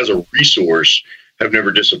as a resource have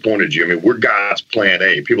never disappointed you. We're God's plan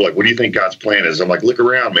A. People are like, what do you think God's plan is? I'm like, look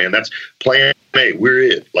around, man. That's plan A. We're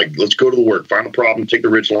it. Like, let's go to the work, find the problem, take the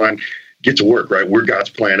ridge line, get to work, right? We're God's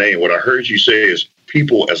plan A. And what I heard you say is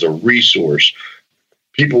people as a resource,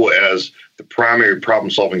 people as the primary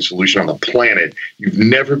problem-solving solution on the planet. You've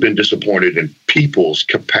never been disappointed in people's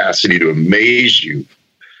capacity to amaze you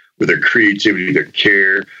with their creativity, their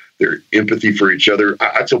care, their empathy for each other.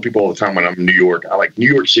 I tell people all the time when I'm in New York,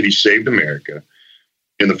 New York City saved America.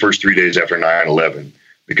 in the first 3 days after 9/11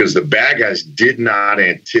 because the bad guys did not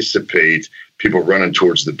anticipate people running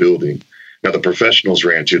towards the building. Now, the professionals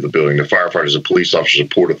ran to the building, the firefighters, the police officers,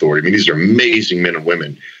 the Port Authority. I mean, these are amazing men and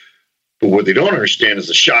women. But what they don't understand is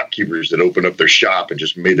the shopkeepers that opened up their shop and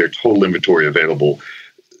just made their total inventory available.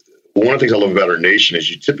 One of the things I love about our nation is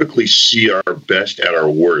you typically see our best at our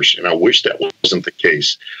worst. And I wish that wasn't the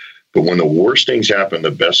case. But when the worst things happen,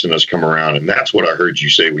 the best in us come around. And that's what I heard you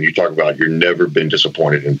say when you talk about you've never been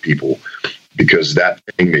disappointed in people. Because that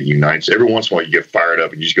thing that unites, every once in a while you get fired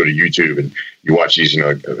up and you just go to YouTube and you watch these,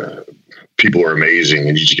 people are amazing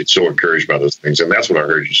and you just get so encouraged by those things. And that's what I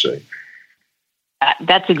heard you say.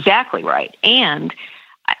 That's exactly right. And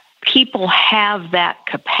people have that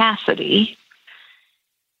capacity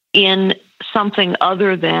in something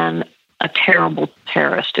other than a terrible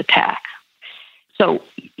terrorist attack. So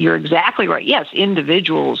you're exactly right. Yes,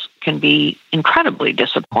 individuals can be incredibly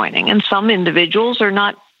disappointing, and some individuals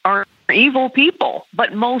are evil people,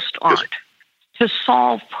 but most aren't. To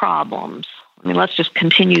solve problems, I mean, let's just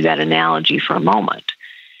continue that analogy for a moment.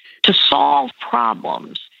 To solve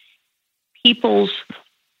problems, people's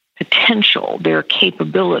potential, their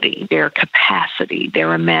capability, their capacity,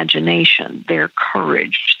 their imagination, their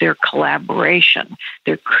courage, their collaboration,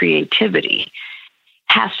 their creativity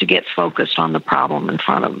has to get focused on the problem in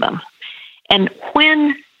front of them. And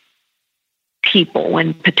when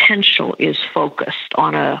potential is focused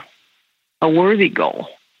on a worthy goal,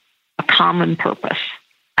 a common purpose,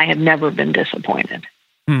 I have never been disappointed.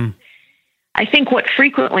 I think what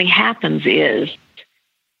frequently happens is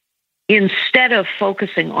instead of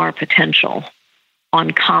focusing our potential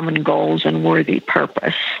on common goals and worthy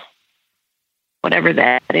purpose, whatever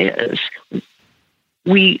that is,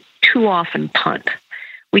 we too often punt.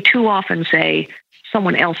 We too often say,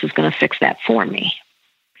 someone else is going to fix that for me.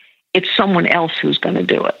 It's someone else who's going to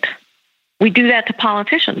do it. We do that to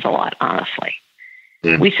politicians a lot, honestly.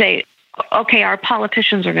 We say, okay, our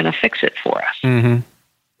politicians are going to fix it for us. Mm-hmm.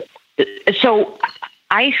 So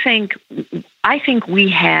I think we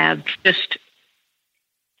have, just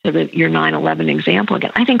to your 9/11 example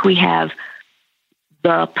again, I think we have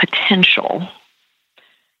the potential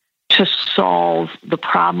to solve the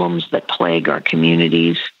problems that plague our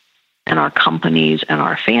communities and our companies and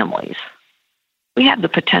our families. We have the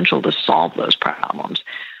potential to solve those problems.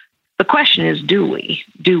 The question is, do we?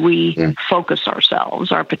 Do we focus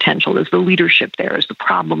ourselves? Our potential, is the leadership there? Is the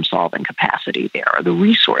problem-solving capacity there? Are the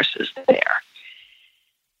resources there?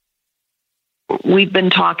 We've been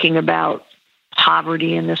talking about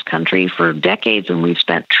poverty in this country for decades, and we've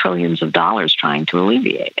spent trillions of dollars trying to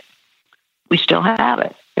alleviate it. We still have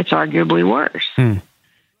it. It's arguably worse.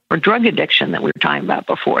 Or drug addiction that we were talking about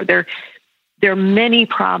before. There are many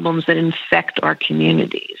problems that infect our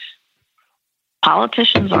communities.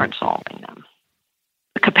 Politicians aren't solving them.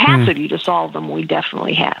 The capacity to solve them, we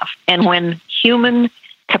definitely have. And when human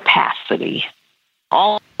capacity,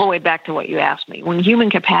 all the way back to what you asked me, when human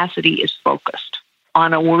capacity is focused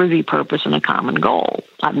on a worthy purpose and a common goal,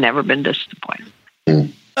 I've never been disappointed.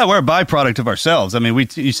 We're a byproduct of ourselves. I mean,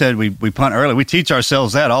 you said we punt early. We teach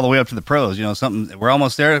ourselves that all the way up to the pros. Something we're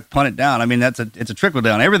almost there, punt it down. I mean, it's a trickle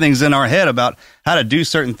down. Everything's in our head about how to do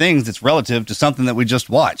certain things that's relative to something that we just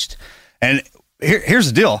watched. And here's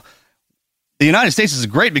the deal. The United States is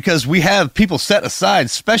great because we have people set aside,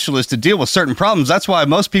 specialists, to deal with certain problems. That's why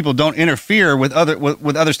most people don't interfere with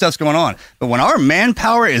other stuff's going on. But when our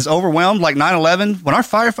manpower is overwhelmed, like 9/11, when our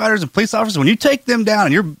firefighters and police officers, when you take them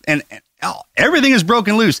down and everything is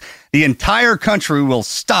broken loose, the entire country will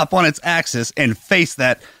stop on its axis and face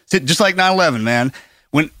that, just like 9/11, man.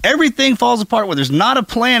 When everything falls apart, when there's not a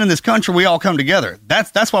plan in this country, we all come together.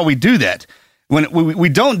 That's why we do that. When we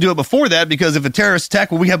don't do it before that, because if a terrorist attack,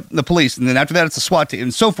 well, we have the police, and then after that, it's a SWAT team,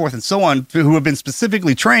 and so forth and so on, who have been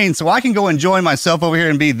specifically trained, so I can go enjoy myself over here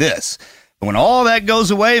and be this. But when all that goes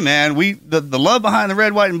away, man, the love behind the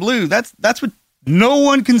red, white, and blue, that's what no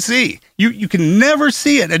one can see. You can never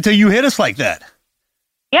see it until you hit us like that.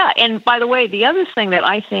 Yeah, and by the way, the other thing that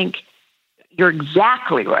I think, you're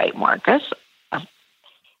exactly right, Marcus.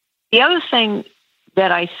 The other thing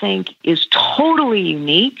that I think is totally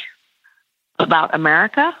unique about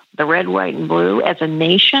America, the red, white, and blue, as a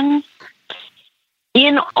nation,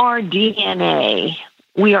 in our DNA,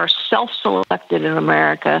 we are self-selected in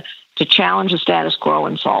America to challenge the status quo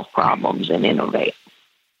and solve problems and innovate.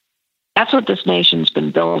 That's what this nation's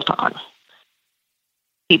been built on.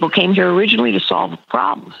 People came here originally to solve a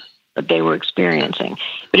problem that they were experiencing.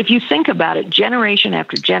 But if you think about it, generation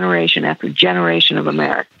after generation after generation of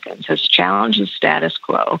Americans has challenged the status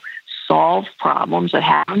quo, solved problems that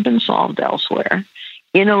haven't been solved elsewhere,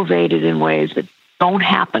 innovated in ways that don't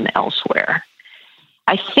happen elsewhere.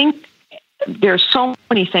 I think there's so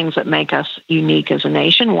many things that make us unique as a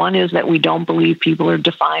nation. One is that we don't believe people are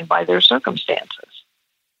defined by their circumstances.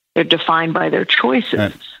 They're defined by their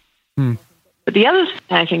choices. Right. But the other thing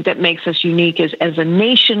I think that makes us unique is as a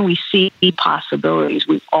nation, we see possibilities.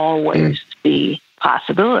 We always see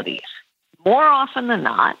possibilities. More often than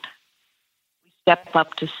not, we step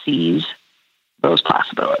up to seize those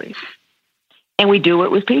possibilities. And we do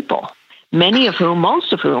it with people, many of whom,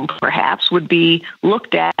 most of whom perhaps, would be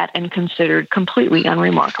looked at and considered completely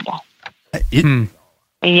unremarkable. And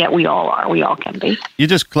yet we all are. We all can be. You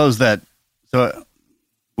just closed that. So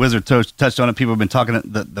Wizard touched on it. People have been talking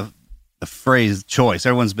the phrase choice.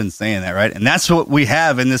 Everyone's been saying that, right? And that's what we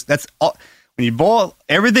have in this. That's all. When you boil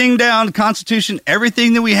everything down, the Constitution,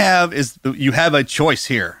 everything that we have is you have a choice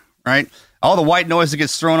here, right? All the white noise that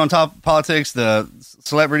gets thrown on top of politics, the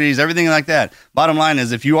celebrities, everything like that. Bottom line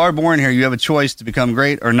is, if you are born here, you have a choice to become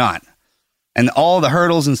great or not. And all the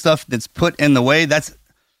hurdles and stuff that's put in the way,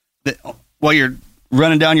 while you're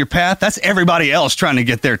running down your path, that's everybody else trying to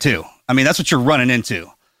get there too. I mean, that's what you're running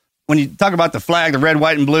into. When you talk about the flag, the red,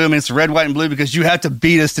 white, and blue, I mean, it's the red, white, and blue because you have to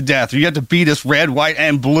beat us to death. Or you have to beat us red, white,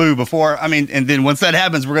 and blue before, and then once that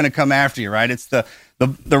happens, we're going to come after you, right? It's the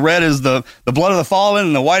red is the blood of the fallen,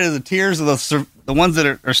 and the white is the tears of the ones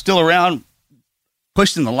that are still around,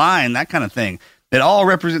 pushed in the line, that kind of thing. It all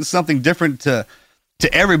represents something different to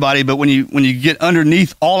everybody, but when you get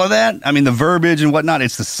underneath all of that, I mean, the verbiage and whatnot,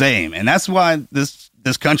 it's the same. And that's why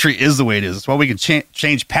this country is the way it is. That's why we can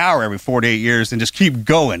change power every 4 to 8 years and just keep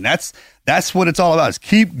going. That's what it's all about, is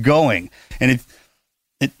keep going. And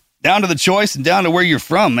it down to the choice and down to where you're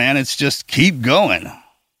from, man, it's just keep going.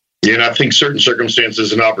 Yeah, and I think certain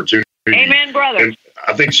circumstances and opportunity. Amen, brother. And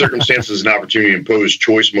I think circumstances and opportunity impose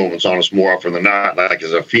choice moments on us more often than not. Like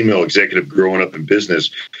as a female executive growing up in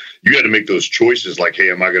business, you got to make those choices like,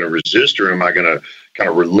 hey, am I going to resist or am I going to kind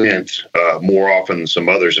of relent more often than some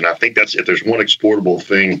others? And I think that's, if there's one exportable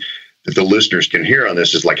thing that the listeners can hear on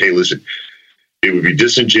this, is like, hey, listen, it would be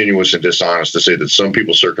disingenuous and dishonest to say that some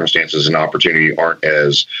people's circumstances and opportunity aren't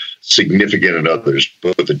as significant as others,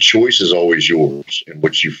 but the choice is always yours. And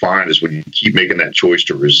what you find is when you keep making that choice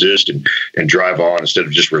to resist and drive on instead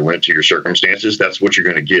of just relent to your circumstances, that's what you're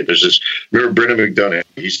going to get. There's this, remember Brendan McDonough,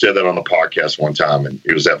 he said that on the podcast one time, and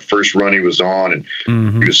it was that first run he was on, and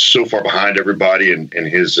he was so far behind everybody, and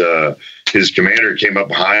his commander came up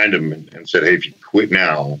behind him and said, hey, if you quit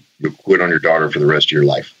now, you'll quit on your daughter for the rest of your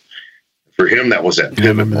life. For him, that was that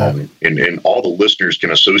pivot moment. And all the listeners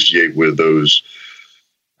can associate with those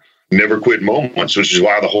never quit moments, which is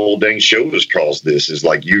why the whole dang show is called this, is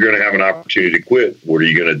like, you're going to have an opportunity to quit. What are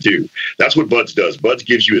you going to do? That's what Buds does. Buds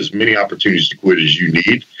gives you as many opportunities to quit as you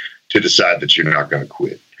need to decide that you're not going to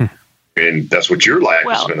quit. And that's what your life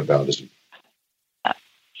has been about, isn't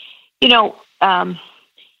it?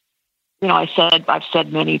 I've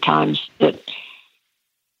said many times that,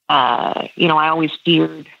 I always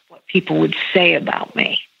feared what people would say about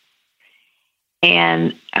me.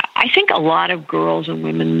 And I think a lot of girls and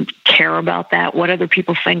women care about that, what other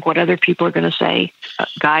people think, what other people are going to say.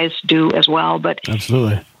 Guys do as well. But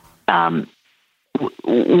absolutely,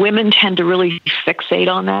 women tend to really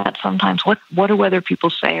fixate on that sometimes. What do other people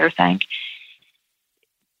say or think?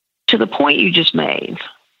 To the point you just made,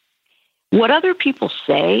 what other people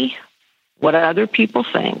say, what other people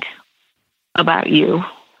think about you,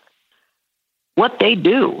 what they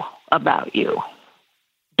do about you,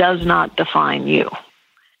 does not define you.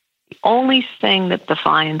 The only thing that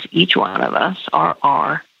defines each one of us are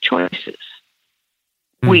our choices.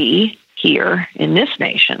 We here in this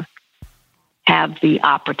nation have the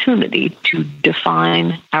opportunity to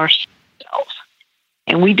define ourselves.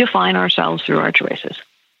 And we define ourselves through our choices.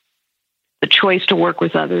 The choice to work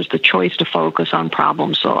with others, the choice to focus on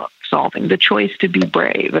problem solving, the choice to be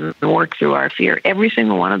brave and work through our fear. Every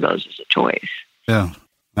single one of those is a choice. Yeah,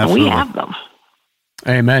 absolutely. And we have them.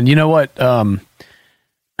 Amen. You know what?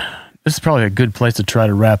 This is probably a good place to try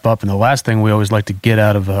to wrap up. And the last thing we always like to get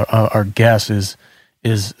out of our guests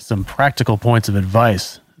is some practical points of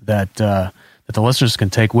advice that the listeners can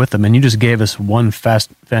take with them. And you just gave us one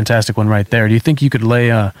fantastic one right there. Do you think you could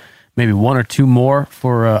lay maybe one or two more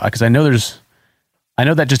for? Because I know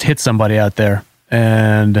that just hit somebody out there.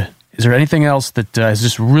 And is there anything else that has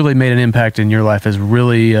just really made an impact in your life? As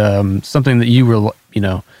really something that you were,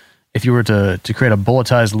 if you were to create a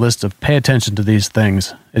bulletized list of pay attention to these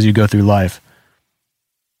things as you go through life?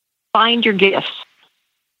 Find your gifts.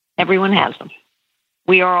 Everyone has them.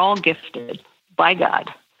 We are all gifted by God.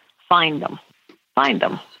 Find them.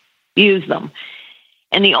 Use them.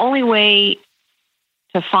 And the only way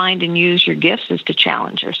to find and use your gifts is to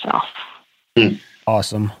challenge yourself.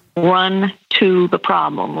 Awesome. run to the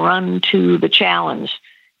problem, run to the challenge.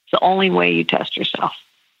 It's the only way you test yourself.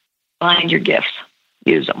 Find your gifts,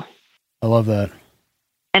 use them. I love that.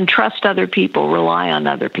 And trust other people, rely on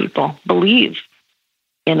other people, believe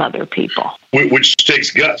in other people. Which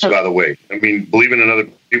takes guts, by the way. I mean, believing in other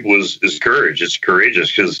people is courage. It's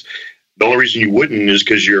courageous, because the only reason you wouldn't is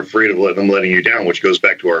because you're afraid of letting you down, which goes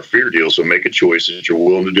back to our fear deal. So make a choice that you're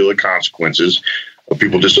willing to deal with consequences of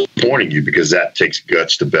people disappointing you, because that takes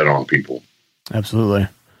guts to bet on people. Absolutely.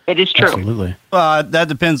 It is true. Absolutely. That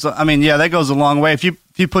depends. I mean, yeah, that goes a long way. If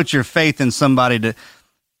you put your faith in somebody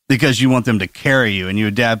because you want them to carry you, and you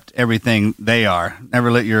adapt everything they are,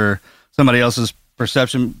 never let somebody else's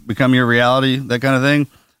perception become your reality, that kind of thing.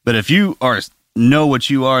 But if you know what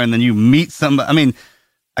you are, and then you meet somebody, I mean,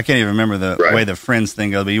 I can't even remember the way the friends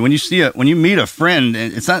thing goes. But when you meet a friend,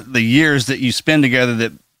 it's not the years that you spend together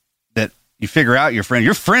that you figure out your friend.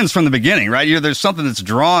 You're friends from the beginning, right? There's something that's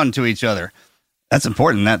drawn to each other. That's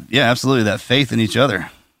important. Absolutely, that faith in each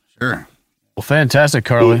other. Sure. Well, fantastic,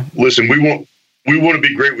 Carly. Well, listen, we want to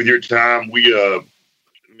be great with your time.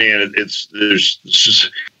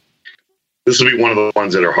 This will be one of the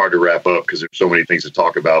ones that are hard to wrap up, because there's so many things to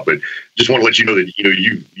talk about. But just want to let you know that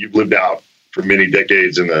you've lived out for many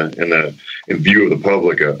decades in view of the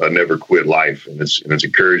public a never quit life, and it's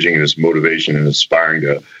encouraging, and it's motivation and inspiring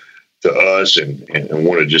to us, and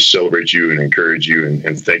want to just celebrate you and encourage you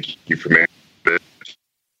and thank you for me.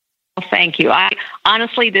 Well, thank you.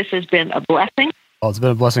 Honestly, this has been a blessing. Well, it's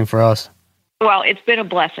been a blessing for us. Well, it's been a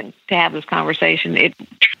blessing to have this conversation. It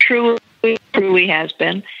truly has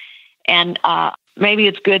been. And maybe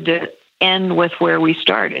it's good to end with where we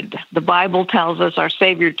started. The Bible tells us, our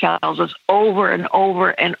Savior tells us over and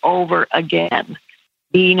over and over again,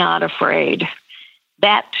 be not afraid.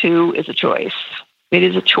 That too is a choice. It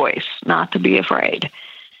is a choice not to be afraid.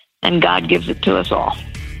 And God gives it to us all.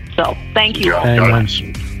 So thank you. Amen.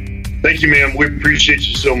 Thank you, ma'am. We appreciate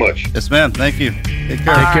you so much. Yes, ma'am. Thank you. Take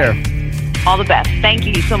care. Take care. All the best. Thank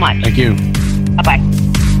you so much. Thank you. Bye-bye.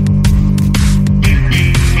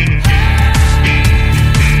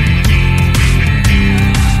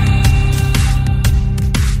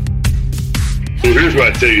 Well, here's what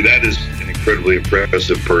I tell you. That is an incredibly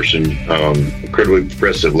impressive person, incredibly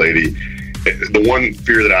impressive lady. The one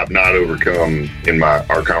fear that I've not overcome in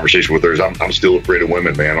our conversation with her is I'm still afraid of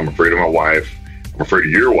women, man. I'm afraid of my wife. I'm afraid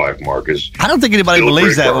of your wife, Marcus. I don't think anybody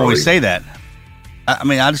believes that when we say that. I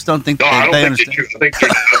mean, I just don't think I don't they think understand.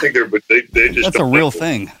 I think they're, but they just That's a real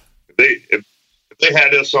thing. If they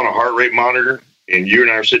had us on a heart rate monitor, and you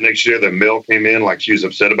and I are sitting next to each other, Mel came in like she was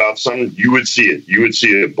upset about something, you would see it. You would see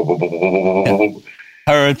it.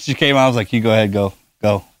 Her, she came out, I was like, you go ahead, go,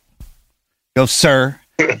 sir.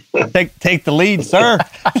 Take the lead, sir.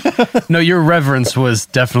 No, your reverence was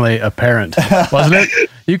definitely apparent, wasn't it?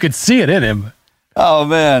 You could see it in him. Oh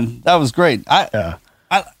man, that was great. I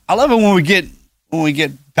love it when we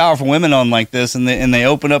get powerful women on like this, and they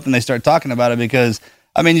open up and they start talking about it, because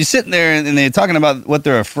I mean, you're sitting there and they're talking about what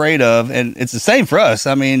they're afraid of, and it's the same for us.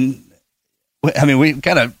 I mean, we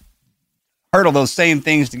kind of hurdle those same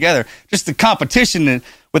things together. Just the competition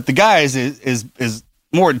with the guys is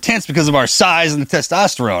more intense because of our size and the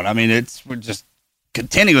testosterone. I mean, we're just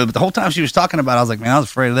contending with it. But the whole time she was talking about it, I was like, man, I was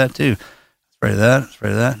afraid of that too. Afraid of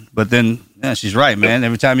that. But then, yeah, she's right, man.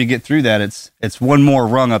 Every time you get through that, it's one more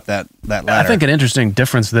rung up that ladder. I think an interesting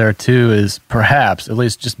difference there too is perhaps, at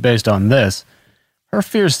least just based on this, her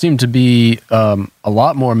fears seem to be a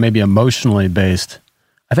lot more maybe emotionally based.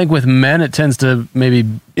 I think with men, it tends to maybe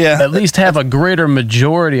at least have a greater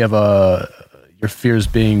majority of your fears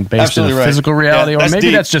being based absolutely in a physical reality, or maybe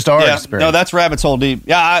deep. That's just our experience. No, that's rabbit's hole deep.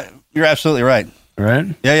 Yeah, you're absolutely right.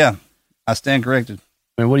 Right? Yeah. I stand corrected.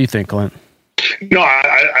 I mean, what do you think, Clint? No,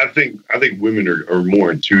 I think women are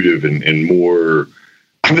more intuitive and more.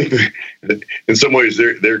 I think in some ways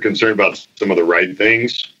they're concerned about some of the right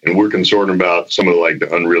things, and we're concerned about some of the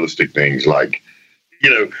unrealistic things. Like,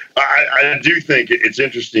 I do think it's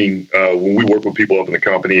interesting when we work with people up in the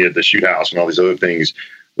company at the shoot house and all these other things.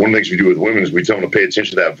 One of the things we do with women is we tell them to pay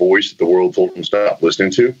attention to that voice that the world told them to stop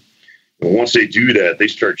listening to. And once they do that, they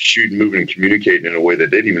start shooting, moving, and communicating in a way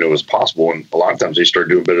that they didn't even know was possible. And a lot of times they start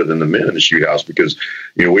doing better than the men in the shoot house because,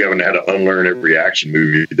 we haven't had to unlearn every action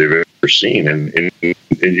movie they've ever seen. And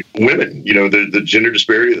women, the gender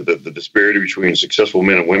disparity, the disparity between successful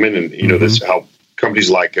men and women. And, that's how companies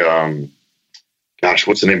like,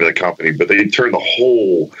 what's the name of the company? But they turn the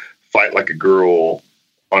whole fight like a girl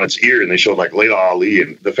on its ear, and they showed like Layla Ali,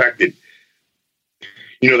 and the fact that,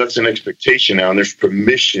 that's an expectation now, and there's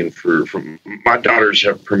permission from my daughters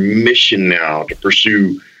have permission now to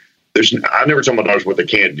pursue I never tell my daughters what they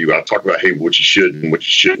can't do. I talk about, hey, what you should and what you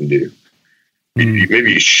shouldn't do.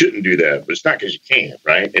 Maybe you shouldn't do that, but it's not because you can't,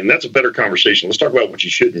 right? And that's a better conversation. Let's talk about what you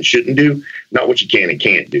should and shouldn't do, not what you can and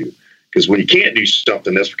can't do. Because when you can't do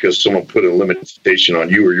something, that's because someone put a limitation on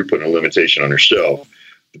you or you're putting a limitation on yourself.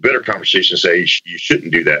 The better conversation is say, you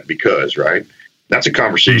shouldn't do that because, right? That's a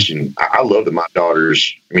conversation. I love that my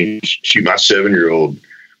daughters, my 7-year-old,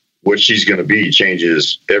 what she's going to be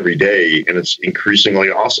changes every day, and it's increasingly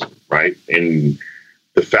awesome, right? And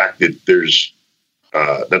the fact that there's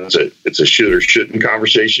it's a should or shouldn't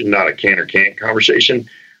conversation, not a can or can't conversation.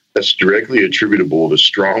 That's directly attributable to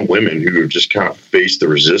strong women who have just kind of faced the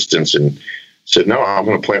resistance and said, no, I'm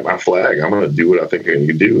going to plant my flag. I'm going to do what I think I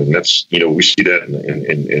can do. And that's, we see that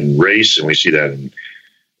in race, and we see that and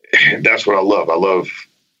that's what I love. I love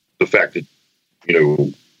the fact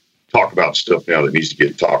that, talk about stuff now that needs to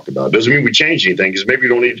get talked about. Doesn't mean we change anything, because maybe we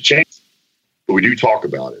don't need to change, but we do talk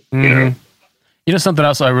about it. Mm-hmm. Something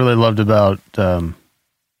else I really loved about,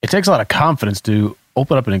 it takes a lot of confidence to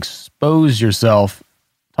open up and expose yourself,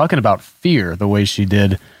 talking about fear the way she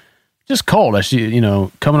did, just cold as she,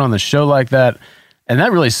 coming on the show like that. And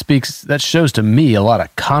that really that shows to me a lot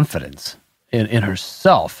of confidence in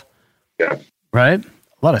herself. Yeah. Right?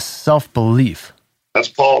 A lot of self-belief. That's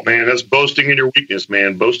fault, man. That's boasting in your weakness,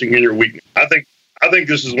 man. Boasting in your weakness. I think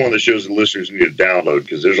this is one of the shows that listeners need to download,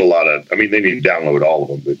 because there's a lot of, they need to download all of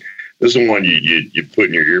them, but this is one you put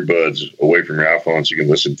in your earbuds away from your iPhone so you can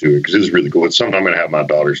listen to it, because it's really cool. It's something I'm going to have my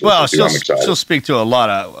daughters listen to. I'm excited. She'll speak to a lot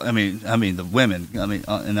of, the women,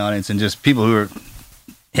 in the audience, and just people who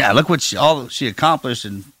are, look what she accomplished.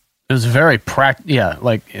 And it was very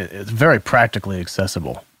it's very practically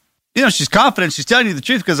accessible. She's confident. She's telling you the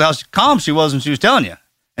truth because of how calm she was when she was telling you.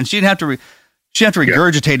 And she didn't have to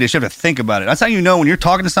regurgitate it. She had to think about it. That's how you know when you're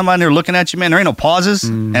talking to somebody and they're looking at you, man, there ain't no pauses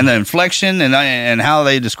and the inflection and how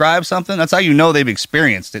they describe something. That's how you know they've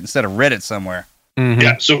experienced it instead of read it somewhere. Mm-hmm.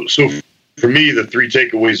 Yeah. So for me, the 3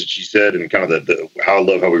 takeaways that she said, and kind of how I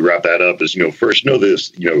love how we wrap that up is, first, know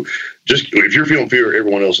this, just if you're feeling fear,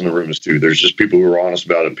 everyone else in the room is too. There's just people who are honest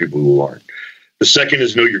about it and people who aren't. The second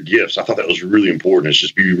is know your gifts. I thought that was really important. It's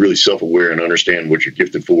just be really self-aware and understand what you're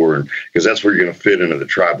gifted for, and because that's where you're going to fit into the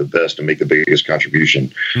tribe the best and make the biggest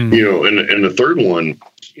contribution. Mm-hmm. And the third one,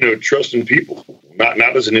 trust in people,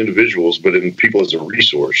 not as in individuals, but in people as a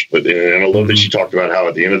resource. And I love that she talked about how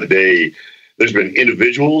at the end of the day, there's been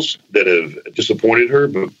individuals that have disappointed her,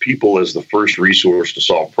 but people as the first resource to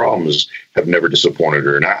solve problems have never disappointed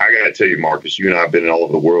her. And I got to tell you, Marcus, you and I have been all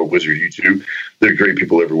over the world. Wizard, you too. There are great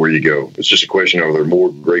people everywhere you go. It's just a question of there are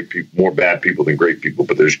more great people, more bad people than great people,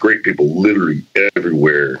 but there's great people literally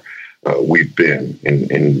everywhere we've been.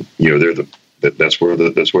 And that's where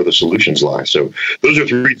the solutions lie. So those are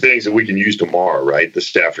 3 things that we can use tomorrow, right?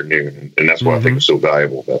 This afternoon. And that's what I think is so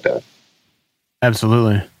valuable about that.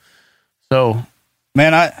 Absolutely. So,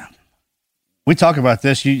 man, we talk about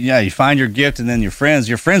this. You find your gift, and then your friends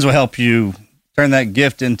will help you turn that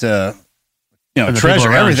gift into,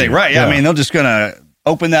 treasure, everything. Right. Yeah. They're just going to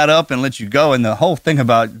open that up and let you go. And the whole thing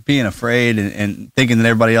about being afraid and thinking that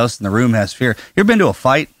everybody else in the room has fear. You ever been to a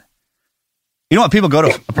fight? You know what people go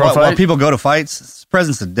to? Why people go to fights? It's the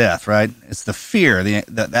presence of death, right? It's the fear.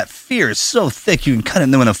 That fear is so thick you can cut it.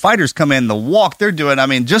 And then when the fighters come in, the walk they're doing,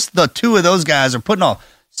 just the 2 of those guys are putting off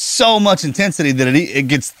so much intensity that it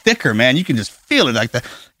gets thicker, man. You can just feel it like that.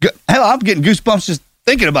 Hell, I'm getting goosebumps just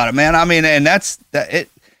thinking about it, man. And that's that. It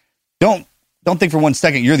don't think for one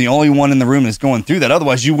second you're the only one in the room that's going through that.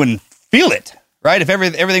 Otherwise, you wouldn't feel it, right? If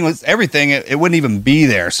everything was everything, it wouldn't even be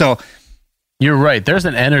there. So you're right. There's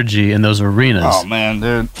an energy in those arenas. Oh man,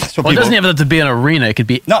 dude. It doesn't even have to be an arena. It could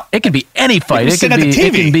be It could be any fight. It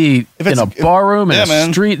can be in a bar room, in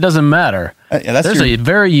a street. It doesn't matter. There's a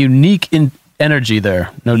very unique energy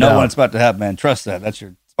there, no doubt. Know what's about to happen, man. Trust that. That's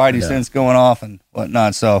your spidey sense going off and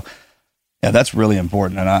whatnot. So, that's really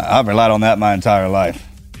important, and I've relied on that my entire life.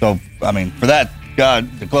 So, for that,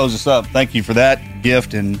 God, to close us up, thank you for that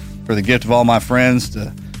gift and for the gift of all my friends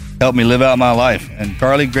to help me live out my life. And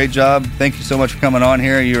Carly, great job. Thank you so much for coming on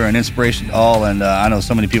here. You're an inspiration to all, and I know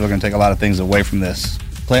so many people are going to take a lot of things away from this.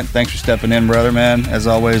 Clint, thanks for stepping in, brother, man, as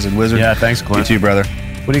always, and Wizard. Yeah, thanks, Clint. You too, brother.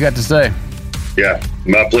 What do you got to say? Yeah,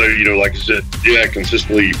 my pleasure. Like I said,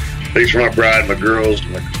 consistently. Thanks for my bride, my girls,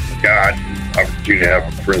 my God, opportunity to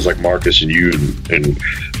have friends like Marcus and you and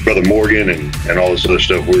Brother Morgan and all this other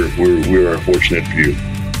stuff. We're fortunate for you.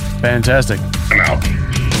 Fantastic.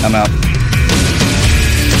 I'm out.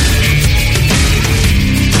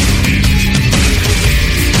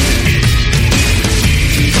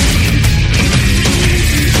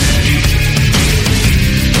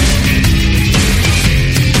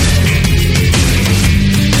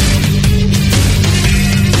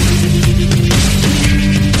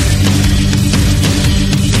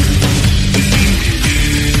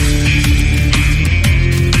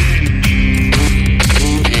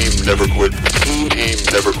 Never Quit. Team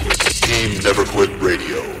Never Quit. Team Never Quit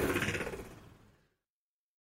Radio.